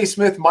Devontae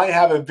Smith might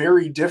have a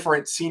very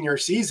different senior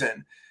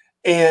season.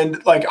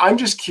 And like, I'm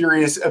just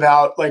curious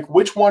about like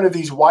which one of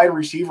these wide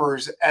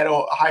receivers at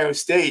Ohio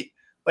State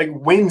like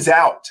wins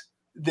out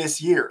this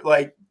year.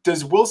 Like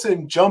does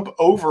Wilson jump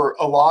over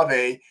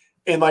Olave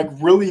and like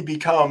really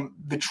become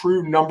the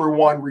true number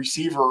one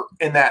receiver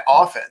in that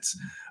offense?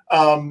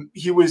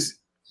 He was,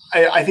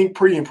 I think,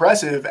 pretty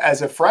impressive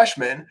as a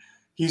freshman.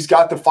 He's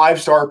got the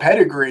 5-star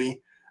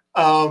pedigree.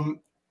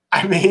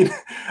 I mean,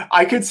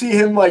 I could see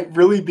him like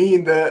really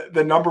being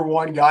the number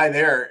one guy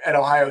there at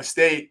Ohio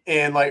State,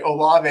 and like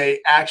Olave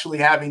actually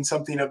having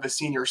something of a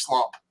senior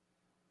slump.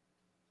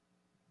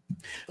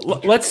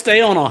 Let's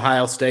stay on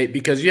Ohio State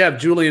because you have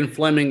Julian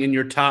Fleming in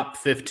your top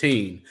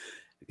 15.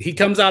 He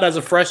comes out as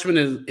a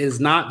freshman, is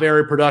not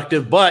very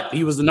productive, but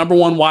he was the number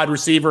one wide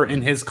receiver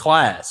in his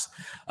class.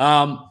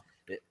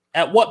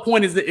 At what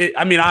point is it?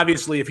 I mean,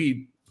 obviously, if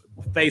he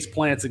face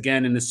plants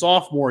again in his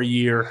sophomore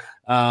year,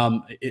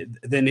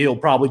 then he'll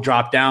probably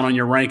drop down on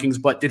your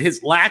rankings. But did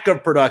his lack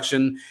of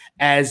production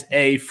as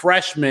a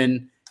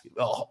freshman,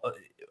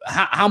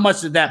 how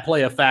much did that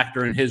play a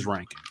factor in his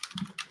ranking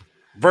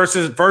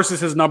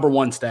versus his number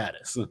one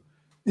status?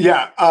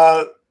 Yeah,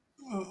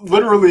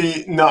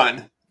 literally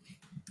none.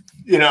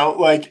 You know,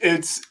 like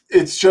it's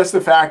just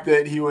the fact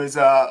that he was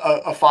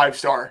a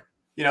 5-star.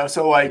 You know,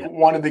 so like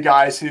one of the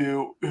guys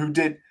who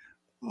did.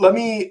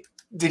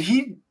 Did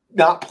he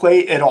not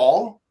play at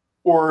all,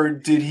 or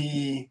did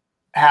he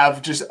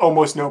have just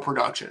almost no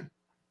production?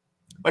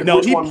 Like,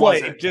 no, he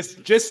played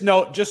just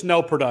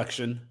no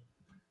production.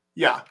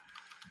 Yeah.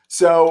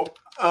 So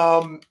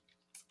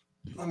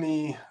let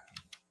me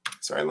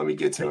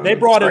get to him. They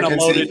brought in a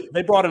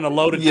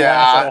loaded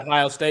class at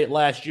Ohio State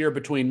last year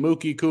between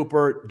Mookie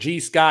Cooper, G.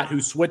 Scott,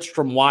 who switched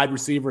from wide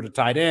receiver to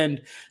tight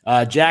end,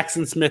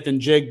 Jackson Smith and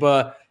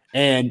Jigba,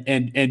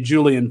 and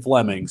Julian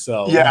Fleming.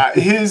 So yeah,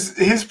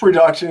 his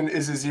production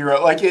is a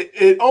 0. Like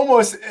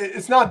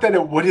it's not that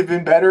it would have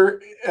been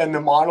better in the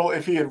model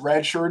if he had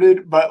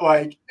redshirted, but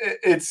like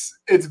it's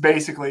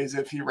basically as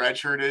if he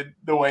redshirted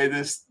the way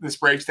this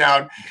breaks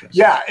down.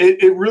 Yeah,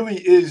 it really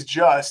is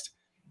just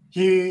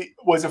he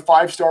was a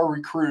 5-star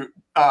recruit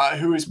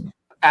who is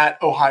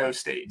at Ohio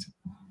State.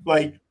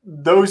 Like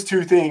those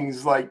two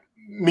things like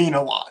mean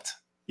a lot,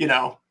 you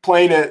know,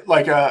 playing at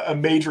like a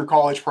major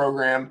college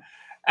program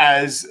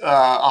as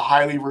a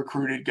highly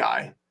recruited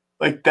guy,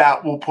 like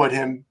that will put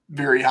him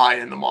very high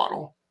in the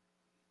model.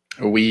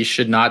 We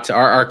should not.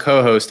 Our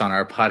co-host on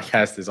our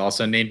podcast is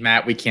also named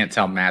Matt. We can't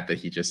tell Matt that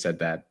he just said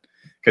that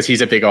because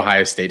he's a big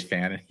Ohio State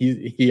fan.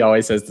 He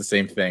always says the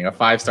same thing. A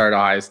 5-star at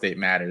Ohio State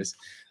matters.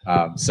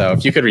 So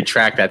if you could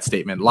retract that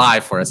statement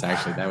live for us,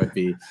 actually, that would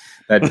be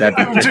that'd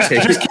be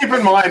just keep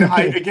in mind.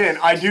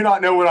 I do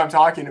not know what I'm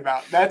talking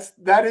about.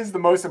 That is the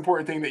most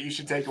important thing that you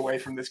should take away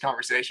from this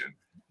conversation.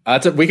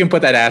 We can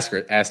put that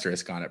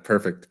asterisk on it.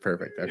 Perfect.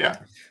 Okay. Yeah.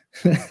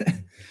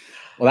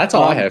 Well, that's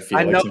all I have,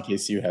 Felix, in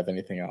case you have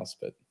anything else.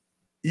 But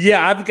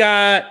yeah,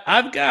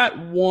 I've got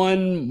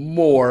one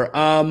more.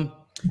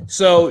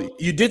 So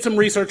you did some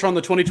research on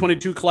the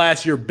 2022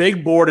 class. Your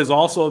big board is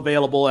also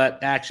available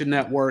at Action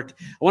Network.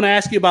 I want to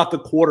ask you about the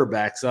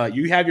quarterbacks.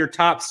 You have your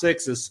top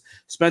 6 as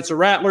Spencer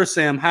Rattler,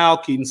 Sam Howell,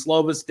 Keaton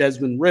Slovis,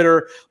 Desmond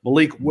Ridder,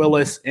 Malik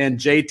Willis, and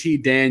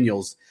JT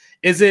Daniels.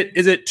 Is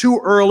it too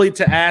early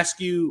to ask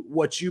you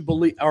what you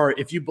believe, or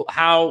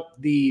how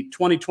the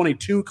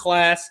 2022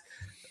 class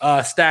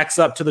stacks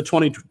up to the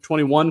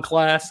 2021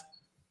 class?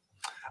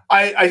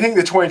 I think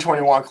the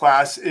 2021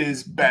 class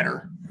is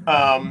better.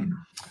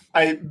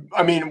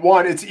 I mean,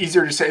 one, it's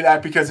easier to say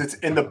that because it's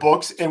in the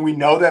books and we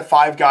know that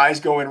 5 guys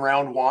go in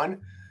round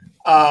 1.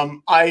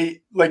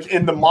 I like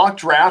in the mock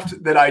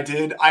draft that I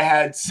did, I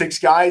had 6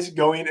 guys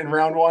going in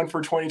round 1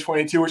 for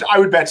 2022, which I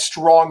would bet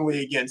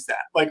strongly against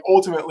that. Like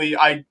ultimately,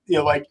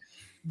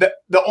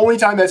 the only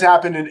time that's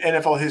happened in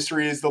NFL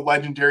history is the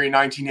legendary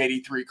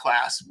 1983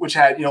 class, which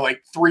had,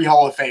 like 3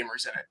 Hall of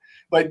Famers in it.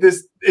 Like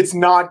this, it's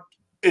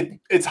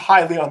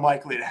highly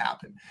unlikely to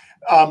happen.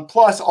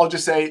 Plus, I'll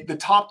just say the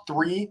top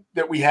 3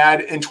 that we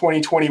had in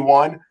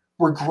 2021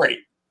 were great.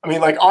 I mean,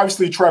 like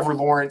obviously Trevor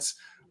Lawrence,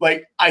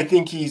 like I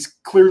think he's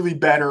clearly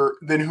better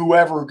than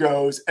whoever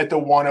goes at the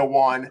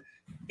 101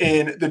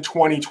 in the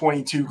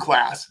 2022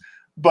 class.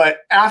 But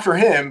after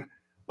him,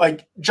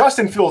 like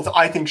Justin Fields,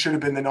 I think should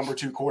have been the number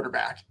 2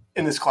 quarterback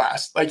in this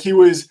class. Like he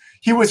was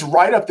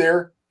right up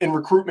there in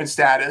recruitment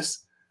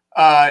status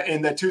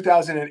in the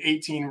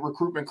 2018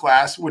 recruitment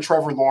class with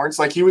Trevor Lawrence.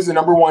 Like he was the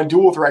number 1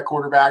 dual threat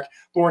quarterback.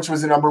 Lawrence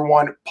was the number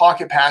 1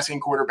 pocket passing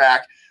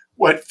quarterback.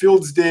 What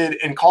Fields did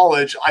in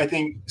college, I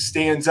think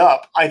stands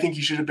up. I think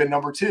he should have been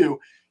number 2.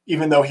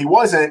 Even though he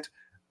wasn't,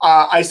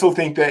 I still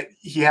think that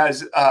he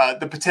has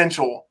the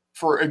potential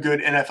for a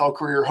good NFL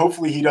career.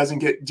 Hopefully he doesn't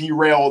get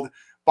derailed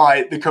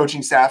by the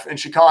coaching staff in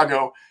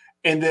Chicago.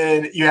 And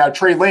then you have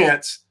Trey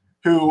Lance,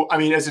 who, I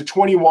mean, as a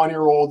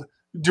 21-year-old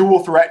dual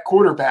threat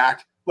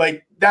quarterback,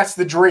 like that's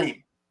the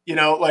dream,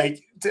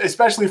 like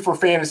especially for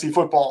fantasy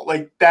football,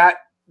 like that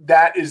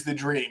is the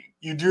dream.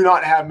 You do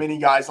not have many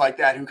guys like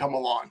that who come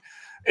along.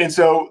 And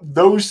so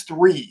those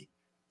 3,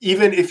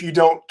 even if you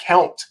don't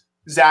count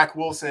Zach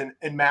Wilson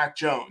and Mac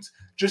Jones,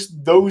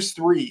 just those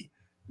 3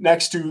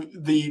 next to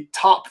the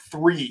top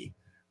 3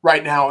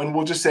 right now. And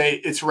we'll just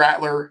say it's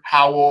Rattler,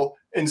 Howell,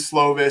 and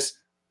Slovis.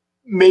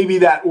 maybe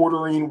that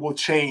ordering will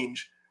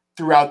change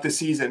throughout the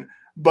season.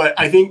 But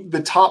I think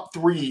the top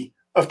 3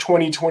 of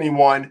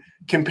 2021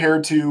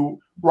 compared to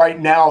right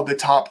now, the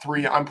top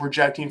 3 I'm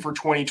projecting for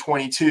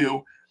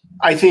 2022,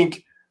 I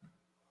think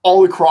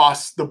all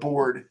across the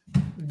board,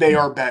 they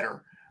are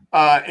better.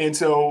 And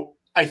so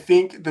I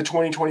think the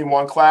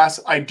 2021 class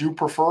I do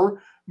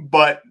prefer,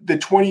 but the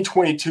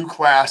 2022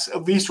 class,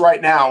 at least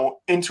right now,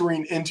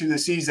 entering into the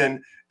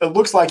season, it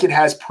looks like it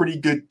has pretty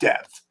good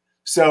depth.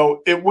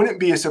 So it wouldn't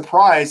be a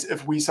surprise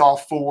if we saw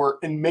 4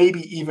 and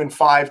maybe even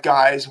 5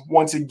 guys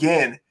once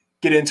again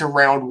get into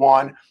round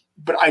 1.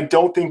 But I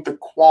don't think the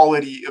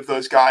quality of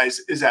those guys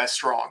is as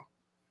strong.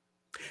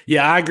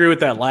 Yeah, I agree with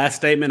that last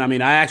statement. I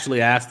mean, I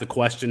actually asked the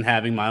question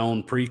having my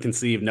own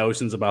preconceived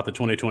notions about the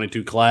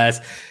 2022 class.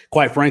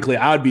 Quite frankly,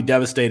 I would be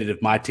devastated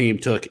if my team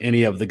took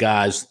any of the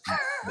guys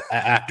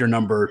after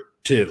number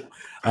 2.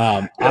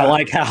 I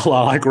like Howell,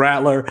 I like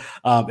Rattler,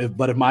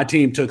 but if my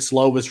team took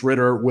Slovis,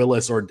 Ritter,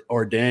 Willis,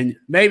 or Daniel,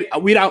 maybe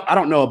I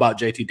don't know about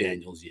JT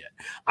Daniels yet.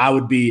 I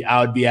would be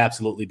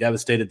absolutely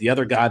devastated. The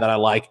other guy that I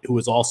like, who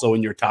is also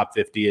in your top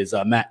 50, is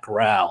Matt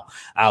Corral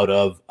out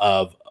of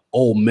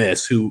Ole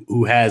Miss,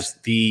 who has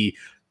the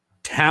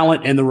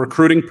talent and the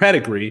recruiting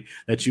pedigree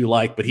that you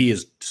like, but he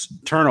is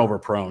turnover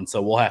prone.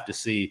 So we'll have to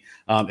see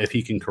if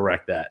he can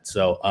correct that.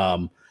 So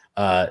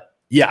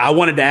I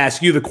wanted to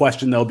ask you the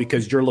question though,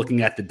 because you're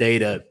looking at the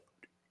data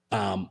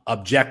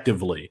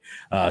objectively.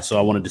 So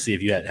I wanted to see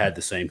if you had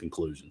the same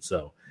conclusion.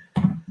 So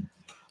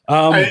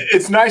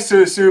it's nice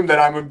to assume that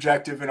I'm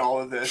objective in all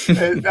of this.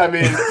 I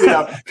mean,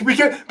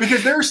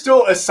 because there are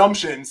still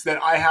assumptions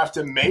that I have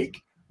to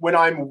make when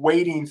I'm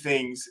weighting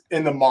things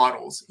in the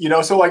models,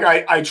 so like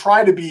I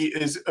try to be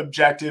as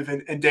objective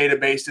and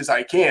data-based as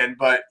I can,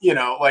 but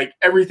like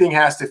everything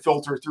has to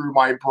filter through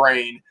my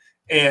brain.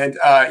 And,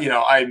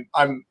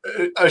 I'm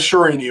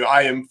assuring you,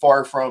 I am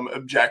far from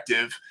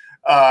objective.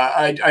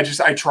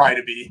 I try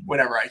to be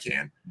whenever I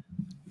can.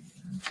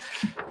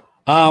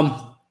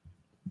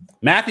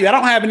 Matthew, I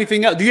don't have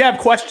anything else. Do you have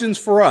questions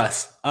for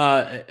us?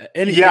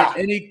 Yeah,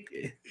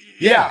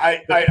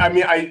 I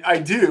mean,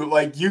 I do.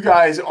 Like, you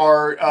guys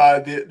are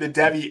the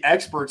Devy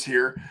experts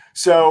here.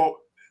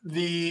 So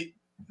the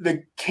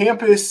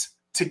campus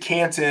to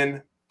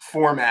Canton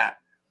format,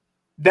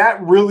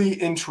 that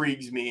really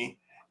intrigues me.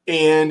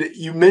 And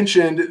you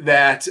mentioned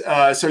that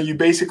so you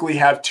basically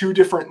have 2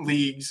 different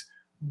leagues,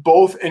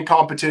 both in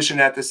competition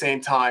at the same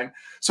time.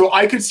 So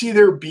I could see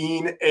there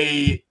being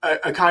a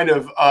kind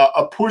of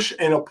a push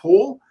and a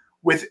pull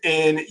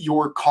within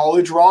your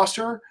college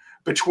roster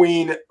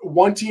between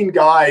wanting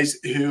guys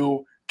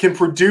who can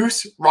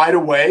produce right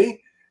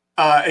away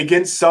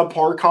against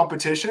subpar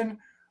competition,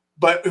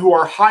 but who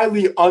are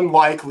highly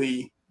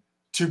unlikely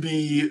to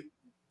be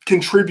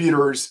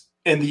contributors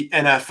in the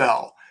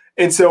NFL.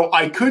 And so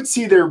I could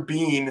see there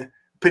being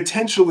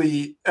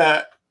potentially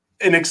an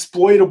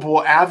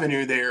exploitable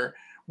avenue there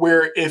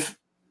where if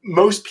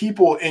most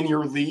people in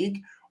your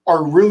league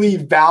are really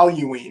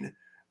valuing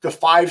the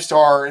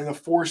 5-star and the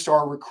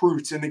 4-star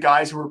recruits and the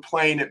guys who are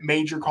playing at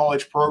major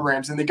college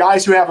programs and the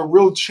guys who have a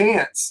real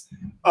chance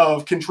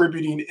of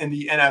contributing in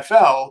the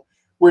NFL,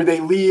 where they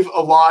leave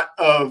a lot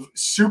of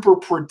super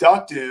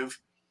productive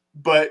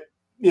but,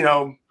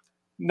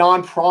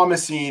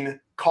 non-promising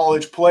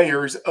college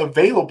players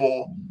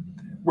available,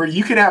 where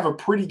you can have a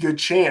pretty good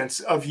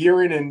chance of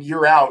year in and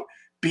year out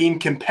being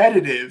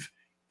competitive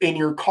in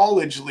your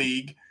college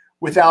league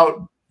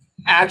without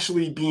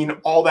actually being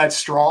all that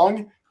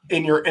strong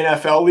in your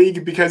NFL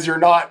league, because you're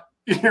not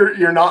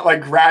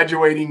like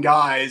graduating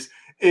guys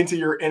into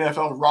your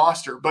NFL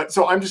roster. But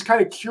so I'm just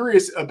kind of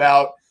curious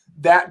about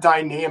that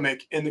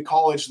dynamic in the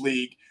college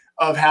league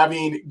of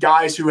having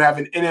guys who have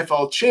an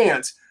NFL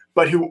chance,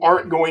 but who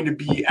aren't going to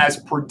be as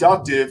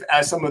productive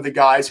as some of the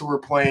guys who are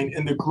playing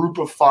in the group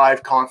of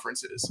 5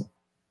 conferences.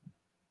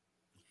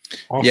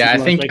 Yeah,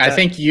 I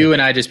think you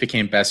and I just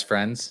became best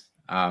friends.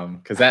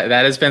 Because that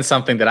has been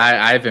something that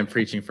I've been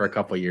preaching for a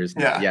couple of years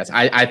now. Yeah. Yes,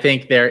 I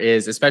think there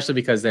is, especially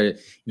because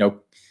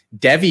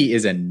Devy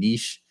is a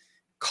niche.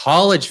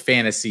 College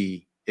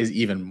fantasy is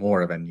even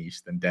more of a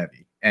niche than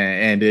Devy,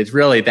 and it's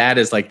really, that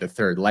is like the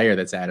third layer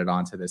that's added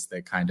onto this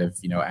that kind of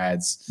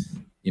adds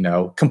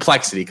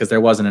complexity, because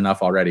there wasn't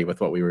enough already with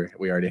what we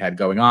already had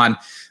going on.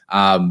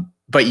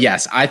 But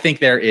yes, I think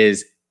there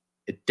is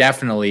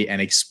definitely an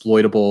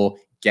exploitable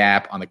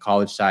gap on the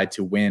college side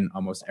to win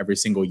almost every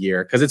single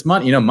year, because it's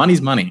money.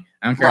 Money's money.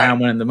 I don't care how I'm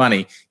winning the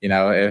money.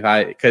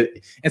 Because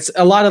it's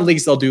a lot of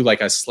leagues, they'll do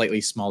like a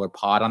slightly smaller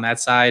pot on that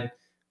side.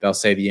 They'll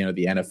say the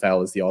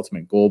NFL is the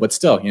ultimate goal, but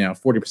still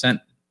 40%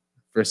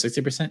 for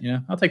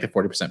 60%. I'll take the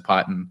 40%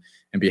 pot and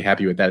be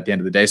happy with that at the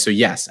end of the day. So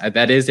yes,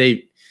 that is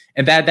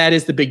that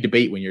is the big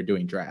debate when you're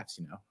doing drafts.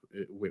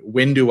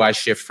 When do I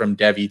shift from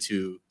Devy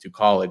to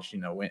college?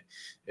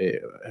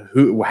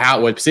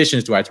 What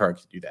positions do I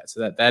target to do that?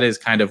 So that is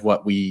kind of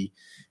what we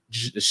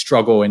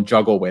struggle and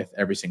juggle with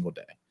every single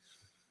day.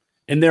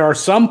 And there are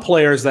some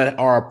players that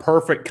are a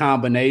perfect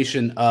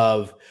combination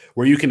of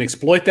where you can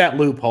exploit that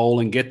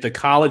loophole and get the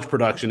college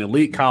production,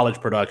 elite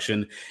college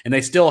production, and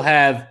they still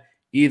have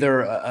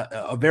either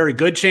a very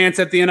good chance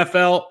at the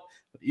NFL.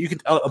 You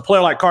could a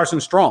player like Carson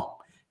Strong.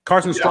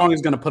 Carson Strong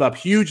is going to put up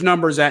huge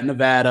numbers at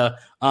Nevada,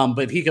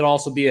 but he could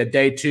also be a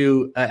day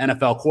 2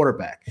 NFL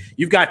quarterback.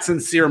 You've got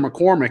Sincere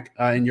McCormick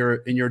in your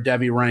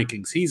Devy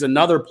rankings. He's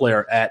another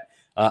player at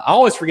I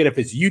always forget if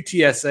it's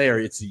UTSA or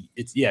it's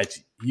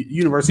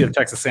University of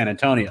Texas San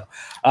Antonio.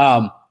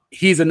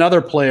 He's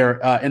another player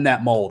in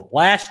that mold.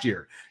 Last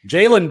year,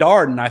 Jalen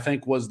Darden, I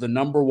think, was the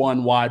number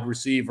 1 wide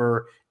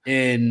receiver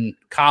in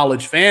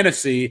college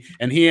fantasy,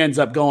 and he ends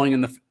up going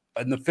in the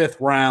 5th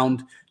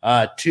round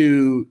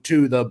to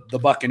the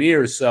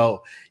Buccaneers.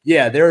 So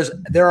yeah,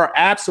 there are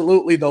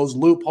absolutely those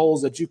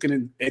loopholes that you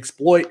can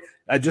exploit.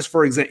 Just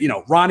for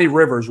example, Ronnie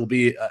Rivers will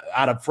be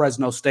out of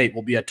Fresno State,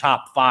 will be a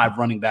top 5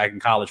 running back in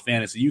college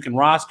fantasy. You can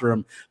roster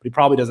him, but he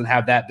probably doesn't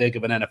have that big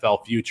of an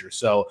NFL future.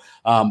 So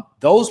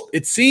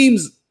it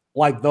seems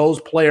like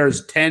those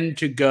players tend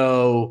to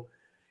go,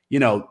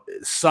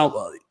 some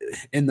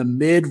in the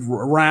mid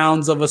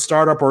rounds of a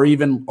startup or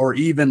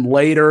even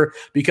later,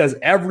 because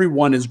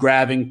everyone is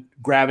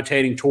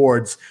gravitating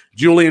towards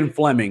Julian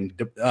Fleming,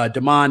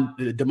 Damon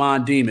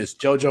Demas,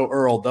 JoJo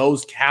Earl,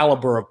 those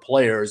caliber of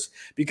players,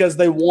 because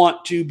they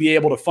want to be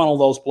able to funnel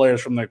those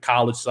players from their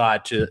college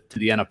side to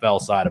the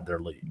NFL side of their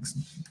leagues.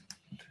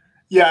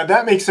 Yeah,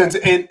 that makes sense.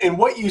 And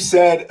what you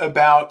said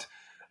about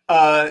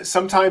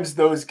sometimes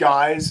those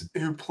guys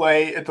who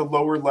play at the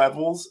lower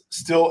levels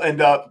still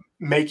end up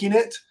making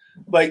it,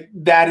 like,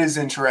 that is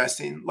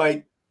interesting.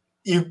 Like,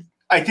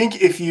 I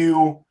think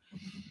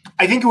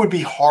it would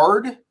be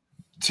hard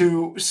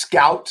to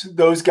scout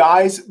those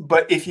guys,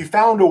 but if you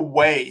found a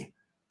way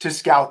to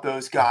scout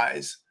those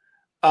guys,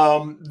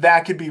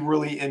 that could be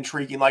really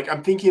intriguing. Like,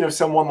 I'm thinking of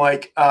someone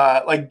like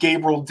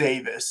Gabriel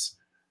Davis,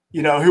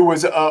 who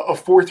was a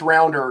 4th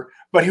rounder,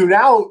 but who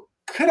now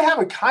could have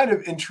a kind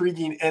of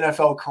intriguing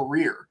NFL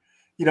career.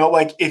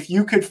 Like, if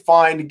you could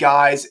find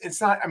guys,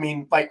 it's not, I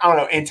don't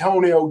know,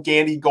 Antonio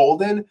Gandy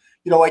Golden,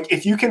 like,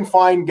 if you can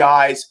find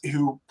guys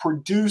who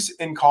produce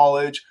in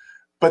college,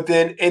 but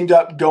then end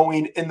up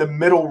going in the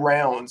middle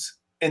rounds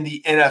in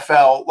the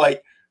NFL,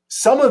 like,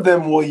 some of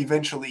them will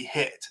eventually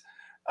hit.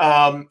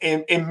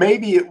 And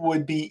maybe it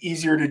would be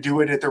easier to do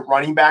it at the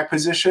running back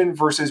position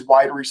versus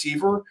wide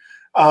receiver.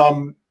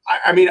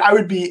 I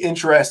would be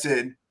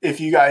interested if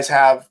you guys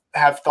have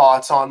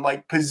thoughts on,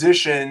 like,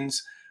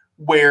 positions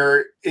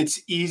where it's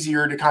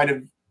easier to kind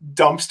of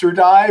dumpster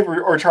dive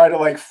or try to,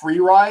 like, free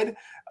ride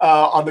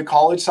on the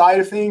college side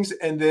of things,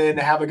 and then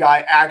have a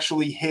guy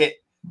actually hit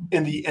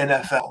in the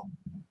NFL.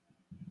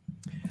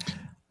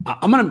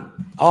 I'm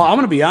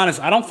gonna be honest.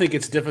 I don't think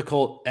it's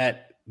difficult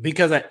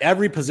because at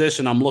every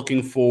position I'm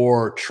looking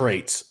for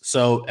traits.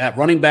 So at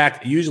running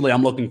back, usually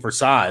I'm looking for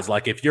size.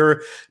 Like, if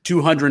you're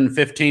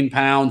 215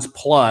 pounds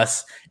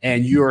plus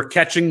and you're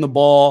catching the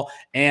ball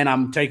and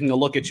I'm taking a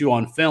look at you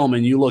on film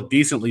and you look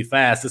decently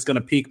fast, it's going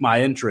to pique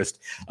my interest.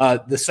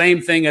 The same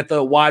thing at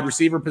the wide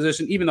receiver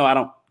position, even though I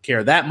don't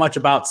care that much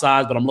about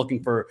size, but I'm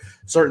looking for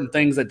certain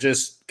things that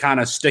just kind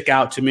of stick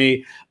out to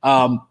me.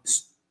 And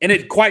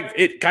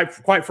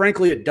quite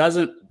frankly, it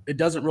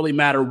doesn't really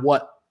matter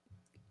what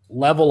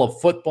level of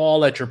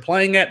football that you're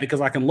playing at, because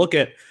I can look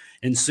at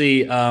and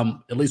see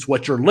at least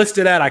what you're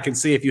listed at. I can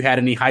see if you had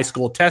any high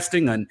school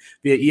testing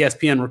via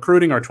ESPN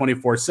Recruiting or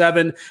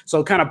 24/7.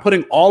 So kind of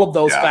putting all of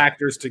those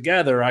factors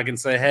together, I can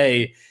say,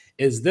 hey,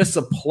 is this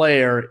a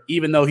player,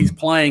 even though he's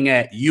playing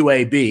at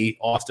UAB,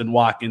 Austin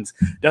Watkins,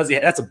 that's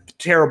a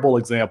terrible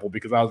example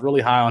because I was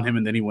really high on him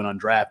and then he went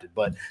undrafted.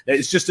 But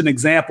it's just an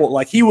example.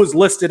 Like,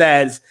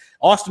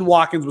 Austin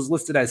Watkins was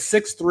listed as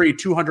 6'3",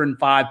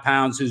 205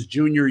 pounds his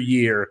junior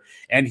year.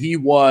 And he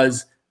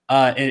was,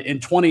 in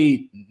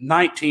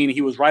 2019,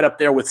 he was right up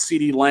there with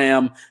CeeDee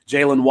Lamb,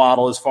 Jalen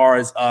Waddle, as far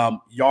as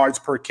yards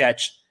per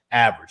catch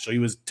average. So he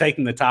was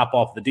taking the top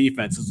off the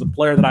defense. It's a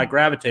player that I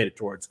gravitated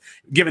towards,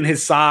 given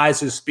his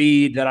size, his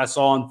speed that I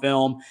saw on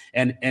film,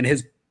 and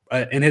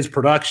his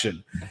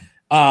production.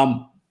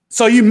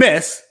 So you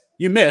miss,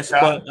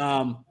 but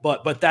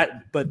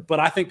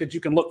I think that you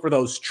can look for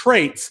those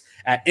traits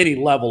at any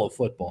level of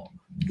football.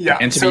 Yeah.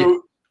 And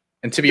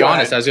to be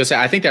honest, I was going to say,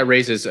 I think that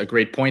raises a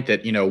great point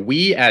that,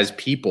 we as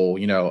people,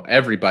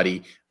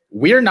 everybody,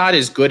 we're not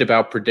as good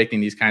about predicting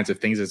these kinds of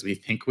things as we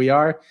think we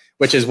are,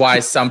 which is why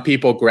some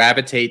people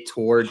gravitate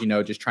toward,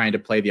 just trying to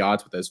play the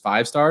odds with those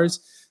 5 stars.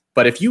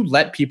 But if you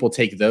let people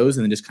take those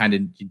and then just kind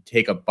of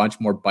take a bunch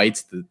more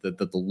bites,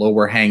 the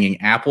lower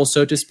hanging apple,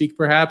 so to speak,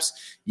 perhaps,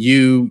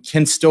 you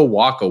can still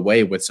walk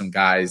away with some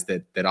guys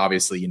that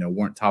obviously,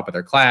 weren't top of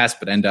their class,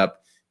 but end up,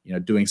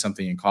 doing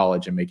something in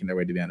college and making their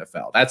way to the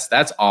NFL.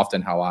 That's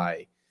often how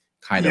I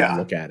kind of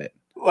look at it.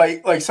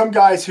 Like some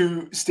guys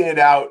who stand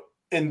out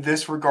in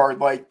this regard,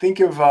 like, think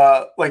of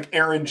like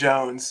Aaron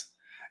Jones,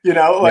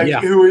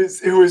 who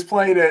is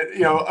playing at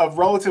a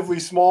relatively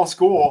small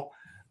school,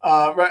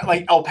 right,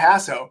 like El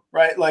Paso,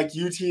 right, like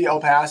UT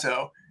El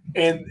Paso,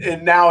 and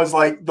now is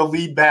like the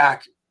lead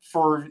back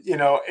for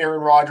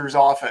Aaron Rodgers'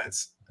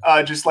 offense,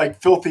 just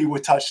like filthy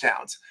with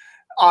touchdowns.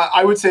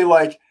 I would say,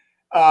 like,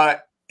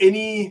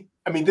 any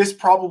I mean, this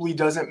probably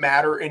doesn't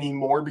matter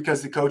anymore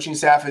because the coaching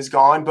staff is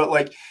gone, but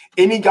like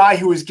any guy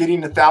who was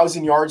getting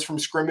 1,000 yards from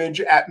scrimmage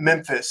at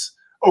Memphis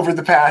over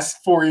the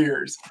past 4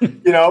 years,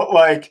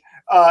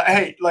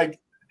 hey, like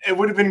it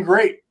would have been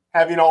great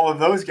having all of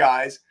those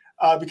guys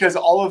because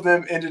all of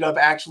them ended up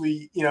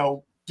actually,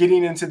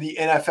 getting into the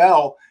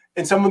NFL,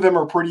 and some of them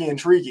are pretty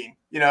intriguing,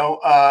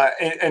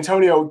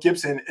 Antonio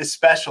Gibson,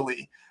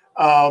 especially.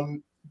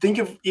 Think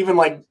of even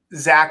like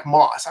Zach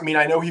Moss. I mean,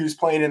 I know he was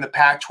playing in the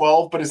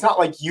Pac-12, but it's not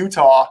like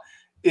Utah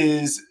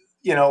is,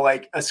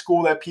 like a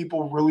school that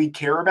people really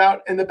care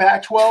about in the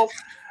Pac-12.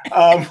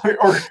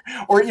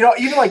 Or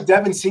even like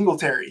Devin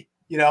Singletary,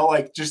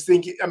 just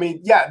thinking, I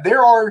mean, yeah,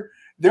 there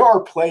are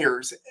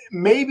players.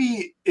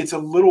 Maybe it's a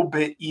little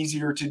bit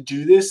easier to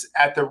do this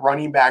at the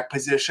running back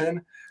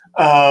position.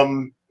 I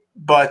mean,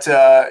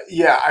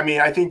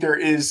 I think there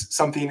is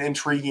something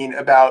intriguing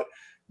about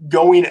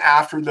going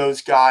after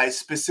those guys,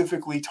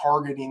 specifically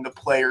targeting the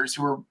players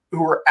who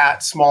are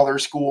at smaller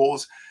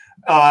schools,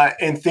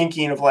 and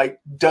thinking of like,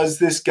 does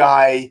this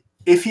guy,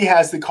 if he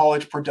has the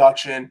college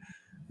production,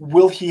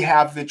 will he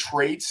have the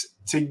traits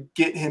to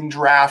get him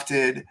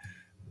drafted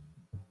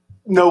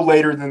no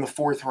later than the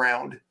 4th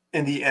round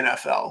in the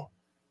NFL?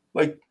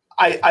 Like,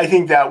 I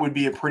think that would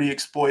be a pretty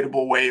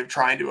exploitable way of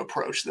trying to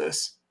approach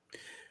this.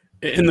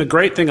 And the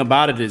great thing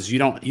about it is you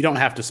don't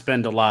have to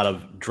spend a lot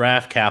of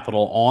draft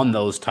capital on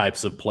those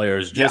types of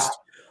players. Just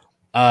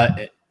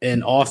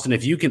in Austin,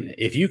 if you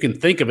can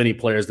think of any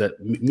players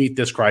that meet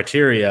this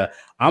criteria,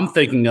 I'm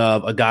thinking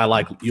of a guy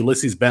like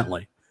Ulysses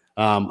Bentley,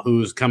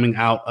 who's coming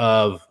out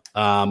of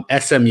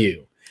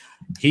SMU.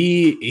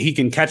 He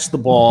can catch the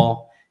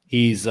ball.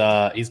 He's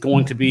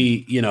going to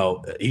be,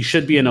 he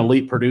should be an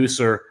elite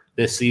producer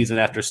this season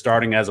after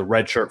starting as a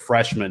redshirt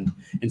freshman.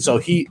 And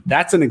so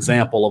that's an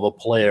example of a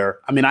player.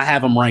 I mean, I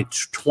have him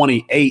ranked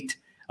 28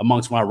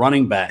 amongst my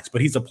running backs,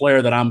 but he's a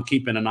player that I'm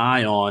keeping an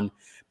eye on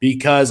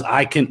because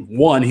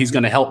he's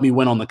going to help me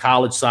win on the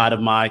college side of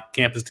my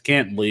Campus to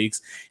Canton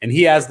leagues. And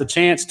he has the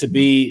chance to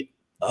be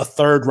a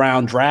 3rd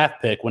round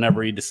draft pick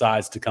whenever he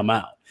decides to come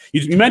out.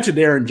 You mentioned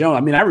Aaron Jones.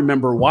 I mean, I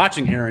remember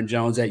watching Aaron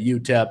Jones at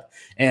UTEP,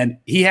 and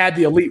he had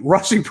the elite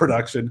rushing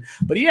production,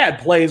 but he had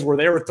plays where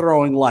they were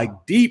throwing like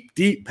deep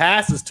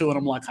passes to it.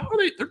 I'm like, how are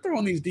they're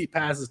throwing these deep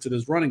passes to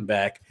this running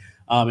back?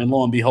 And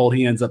lo and behold,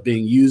 he ends up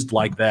being used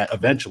like that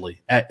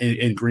eventually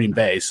in Green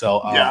Bay.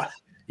 So I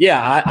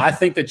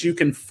think that you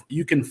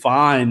can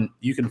find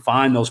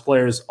those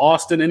players.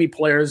 Austin, any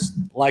players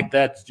like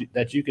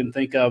that you can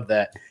think of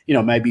that,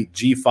 maybe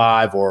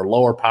G5 or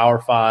lower Power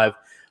 5,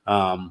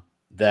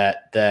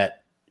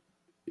 that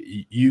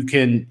you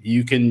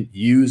can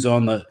use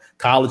on the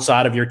college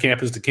side of your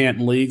Campus to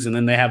Canton leagues, and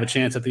then they have a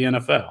chance at the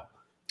NFL.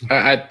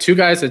 I had 2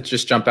 guys that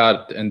just jump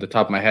out in the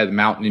top of my head.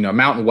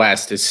 Mountain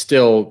West is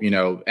still,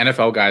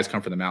 NFL guys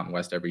come from the Mountain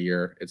West every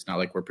year. It's not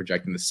like we're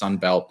projecting the Sun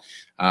Belt.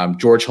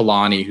 George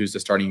Halani, who's the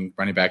starting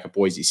running back at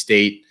Boise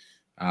State.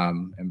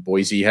 And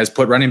Boise has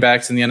put running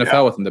backs in the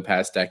NFL within the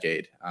past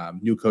decade.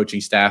 New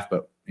coaching staff,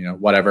 but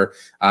whatever.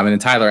 And then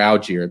Tyler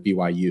Algier at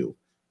BYU.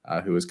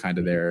 Who was kind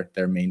of their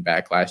main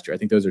back last year. I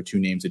think those are 2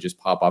 names that just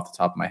pop off the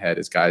top of my head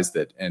as guys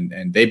that,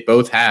 and they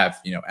both have,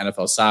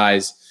 NFL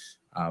size.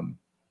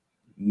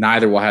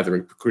 Neither will have the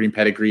recruiting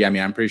pedigree. I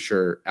mean, I'm pretty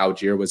sure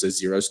Algier was a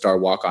 0-star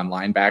walk-on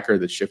linebacker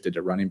that shifted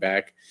to running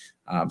back.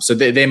 So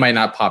they might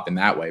not pop in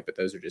that way, but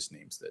those are just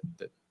names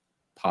that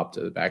pop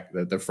to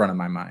the front of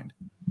my mind.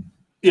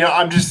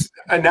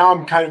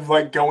 I'm kind of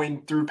like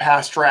going through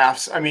past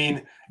drafts. I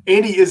mean,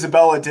 Andy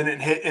Isabella didn't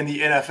hit in the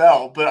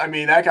NFL, but I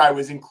mean, that guy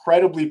was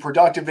incredibly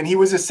productive, and he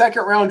was a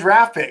 2nd round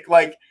draft pick.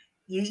 Like,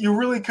 you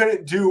really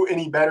couldn't do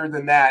any better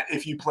than that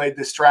if you played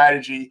this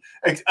strategy.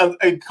 Of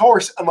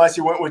course, unless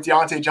you went with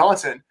Deontay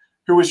Johnson,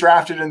 who was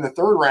drafted in the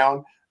 3rd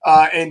round,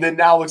 and then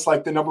now looks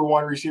like the number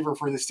 1 receiver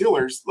for the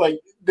Steelers.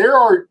 Like, there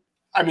are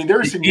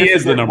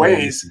significant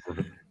ways.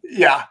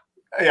 Yeah.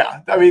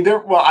 I mean,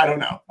 I don't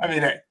know. I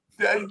mean,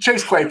 hey,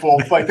 Chase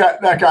Claypool, like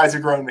that guy's a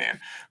grown man,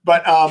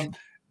 but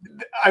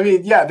I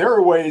mean, yeah, there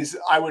are ways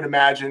I would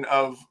imagine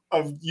of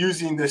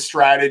using this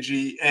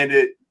strategy and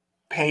it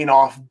paying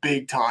off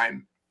big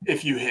time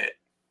if you hit.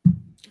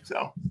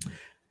 So,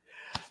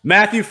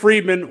 Matthew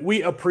Friedman,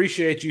 we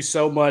appreciate you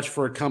so much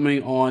for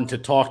coming on to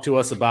talk to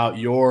us about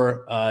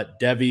your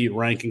Devy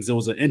rankings. It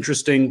was an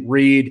interesting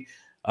read.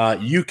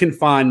 You can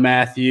find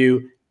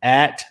Matthew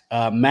at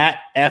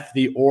Matt F.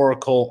 the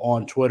Oracle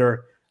on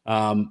Twitter.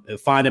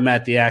 Find him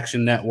at the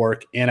Action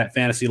Network and at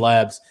Fantasy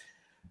Labs.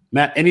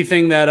 Matt,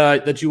 anything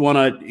that you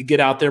want to get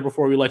out there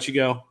before we let you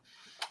go?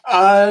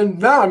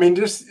 No, I mean,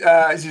 just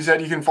as you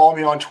said, you can follow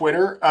me on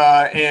Twitter,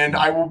 and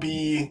I will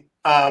be.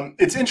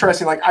 It's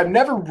interesting. Like, I've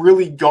never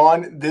really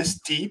gone this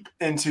deep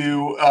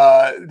into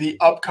the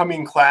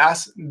upcoming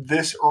class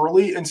this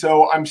early, and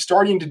so I'm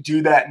starting to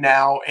do that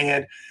now.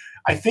 And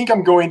I think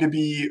I'm going to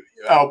be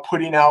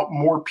putting out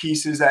more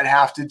pieces that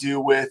have to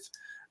do with,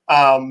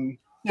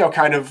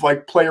 kind of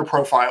like player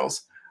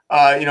profiles.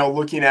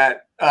 Looking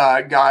at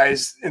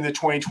guys in the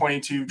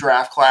 2022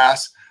 draft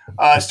class,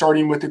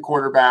 starting with the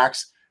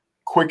quarterbacks.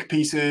 quick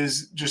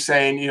pieces, just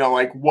saying, you know,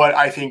 like what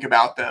I think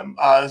about them,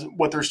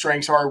 what their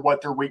strengths are,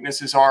 what their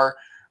weaknesses are,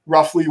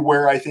 roughly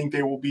where I think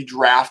they will be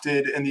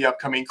drafted in the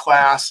upcoming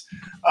class.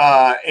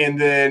 And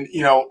then,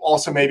 you know,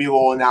 also maybe a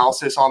little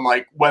analysis on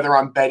like whether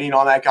I'm betting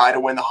on that guy to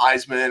win the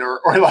Heisman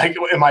or like,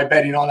 am I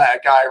betting on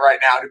that guy right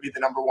now to be the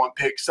number one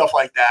pick, stuff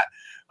like that.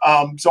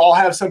 So I'll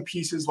have some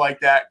pieces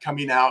like that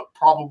coming out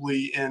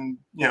probably in,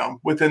 you know,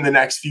 within the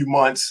next few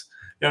months,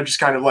 you know, just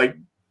kind of like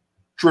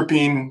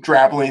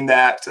dabbling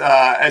that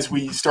as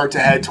we start to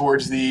head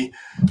towards the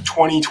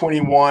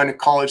 2021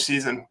 college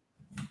season.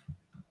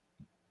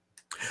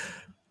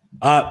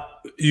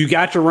 You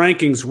got your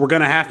rankings. We're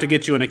going to have to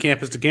get you in a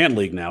Campus to Canton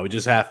league now.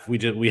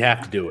 We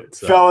have to do it.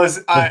 So. Fellas,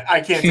 I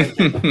can't take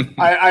it.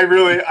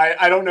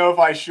 I don't know if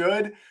I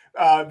should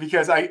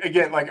because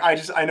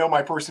I know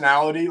my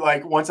personality.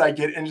 Like once I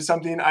get into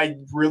something, I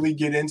really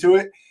get into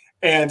it.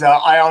 And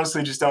I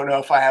honestly just don't know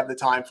if I have the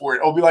time for it.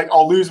 It'll be like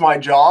I'll lose my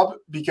job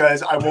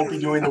because I won't be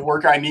doing the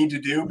work I need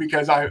to do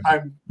because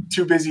I'm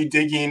too busy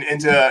digging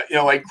into, you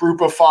know, like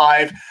group of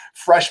 5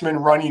 freshman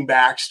running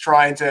backs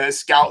trying to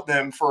scout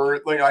them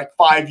for like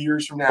 5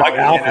 years from now like in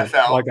Alfred, the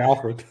NFL. Like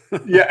Alfred.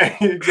 Yeah,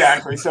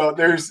 exactly. So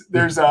there's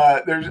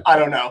I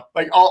don't know.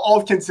 Like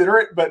I'll consider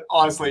it, but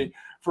honestly,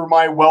 for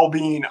my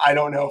well-being, I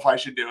don't know if I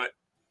should do it.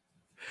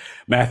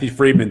 Matthew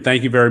Freedman,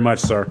 thank you very much,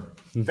 sir.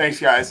 Thanks,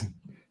 guys.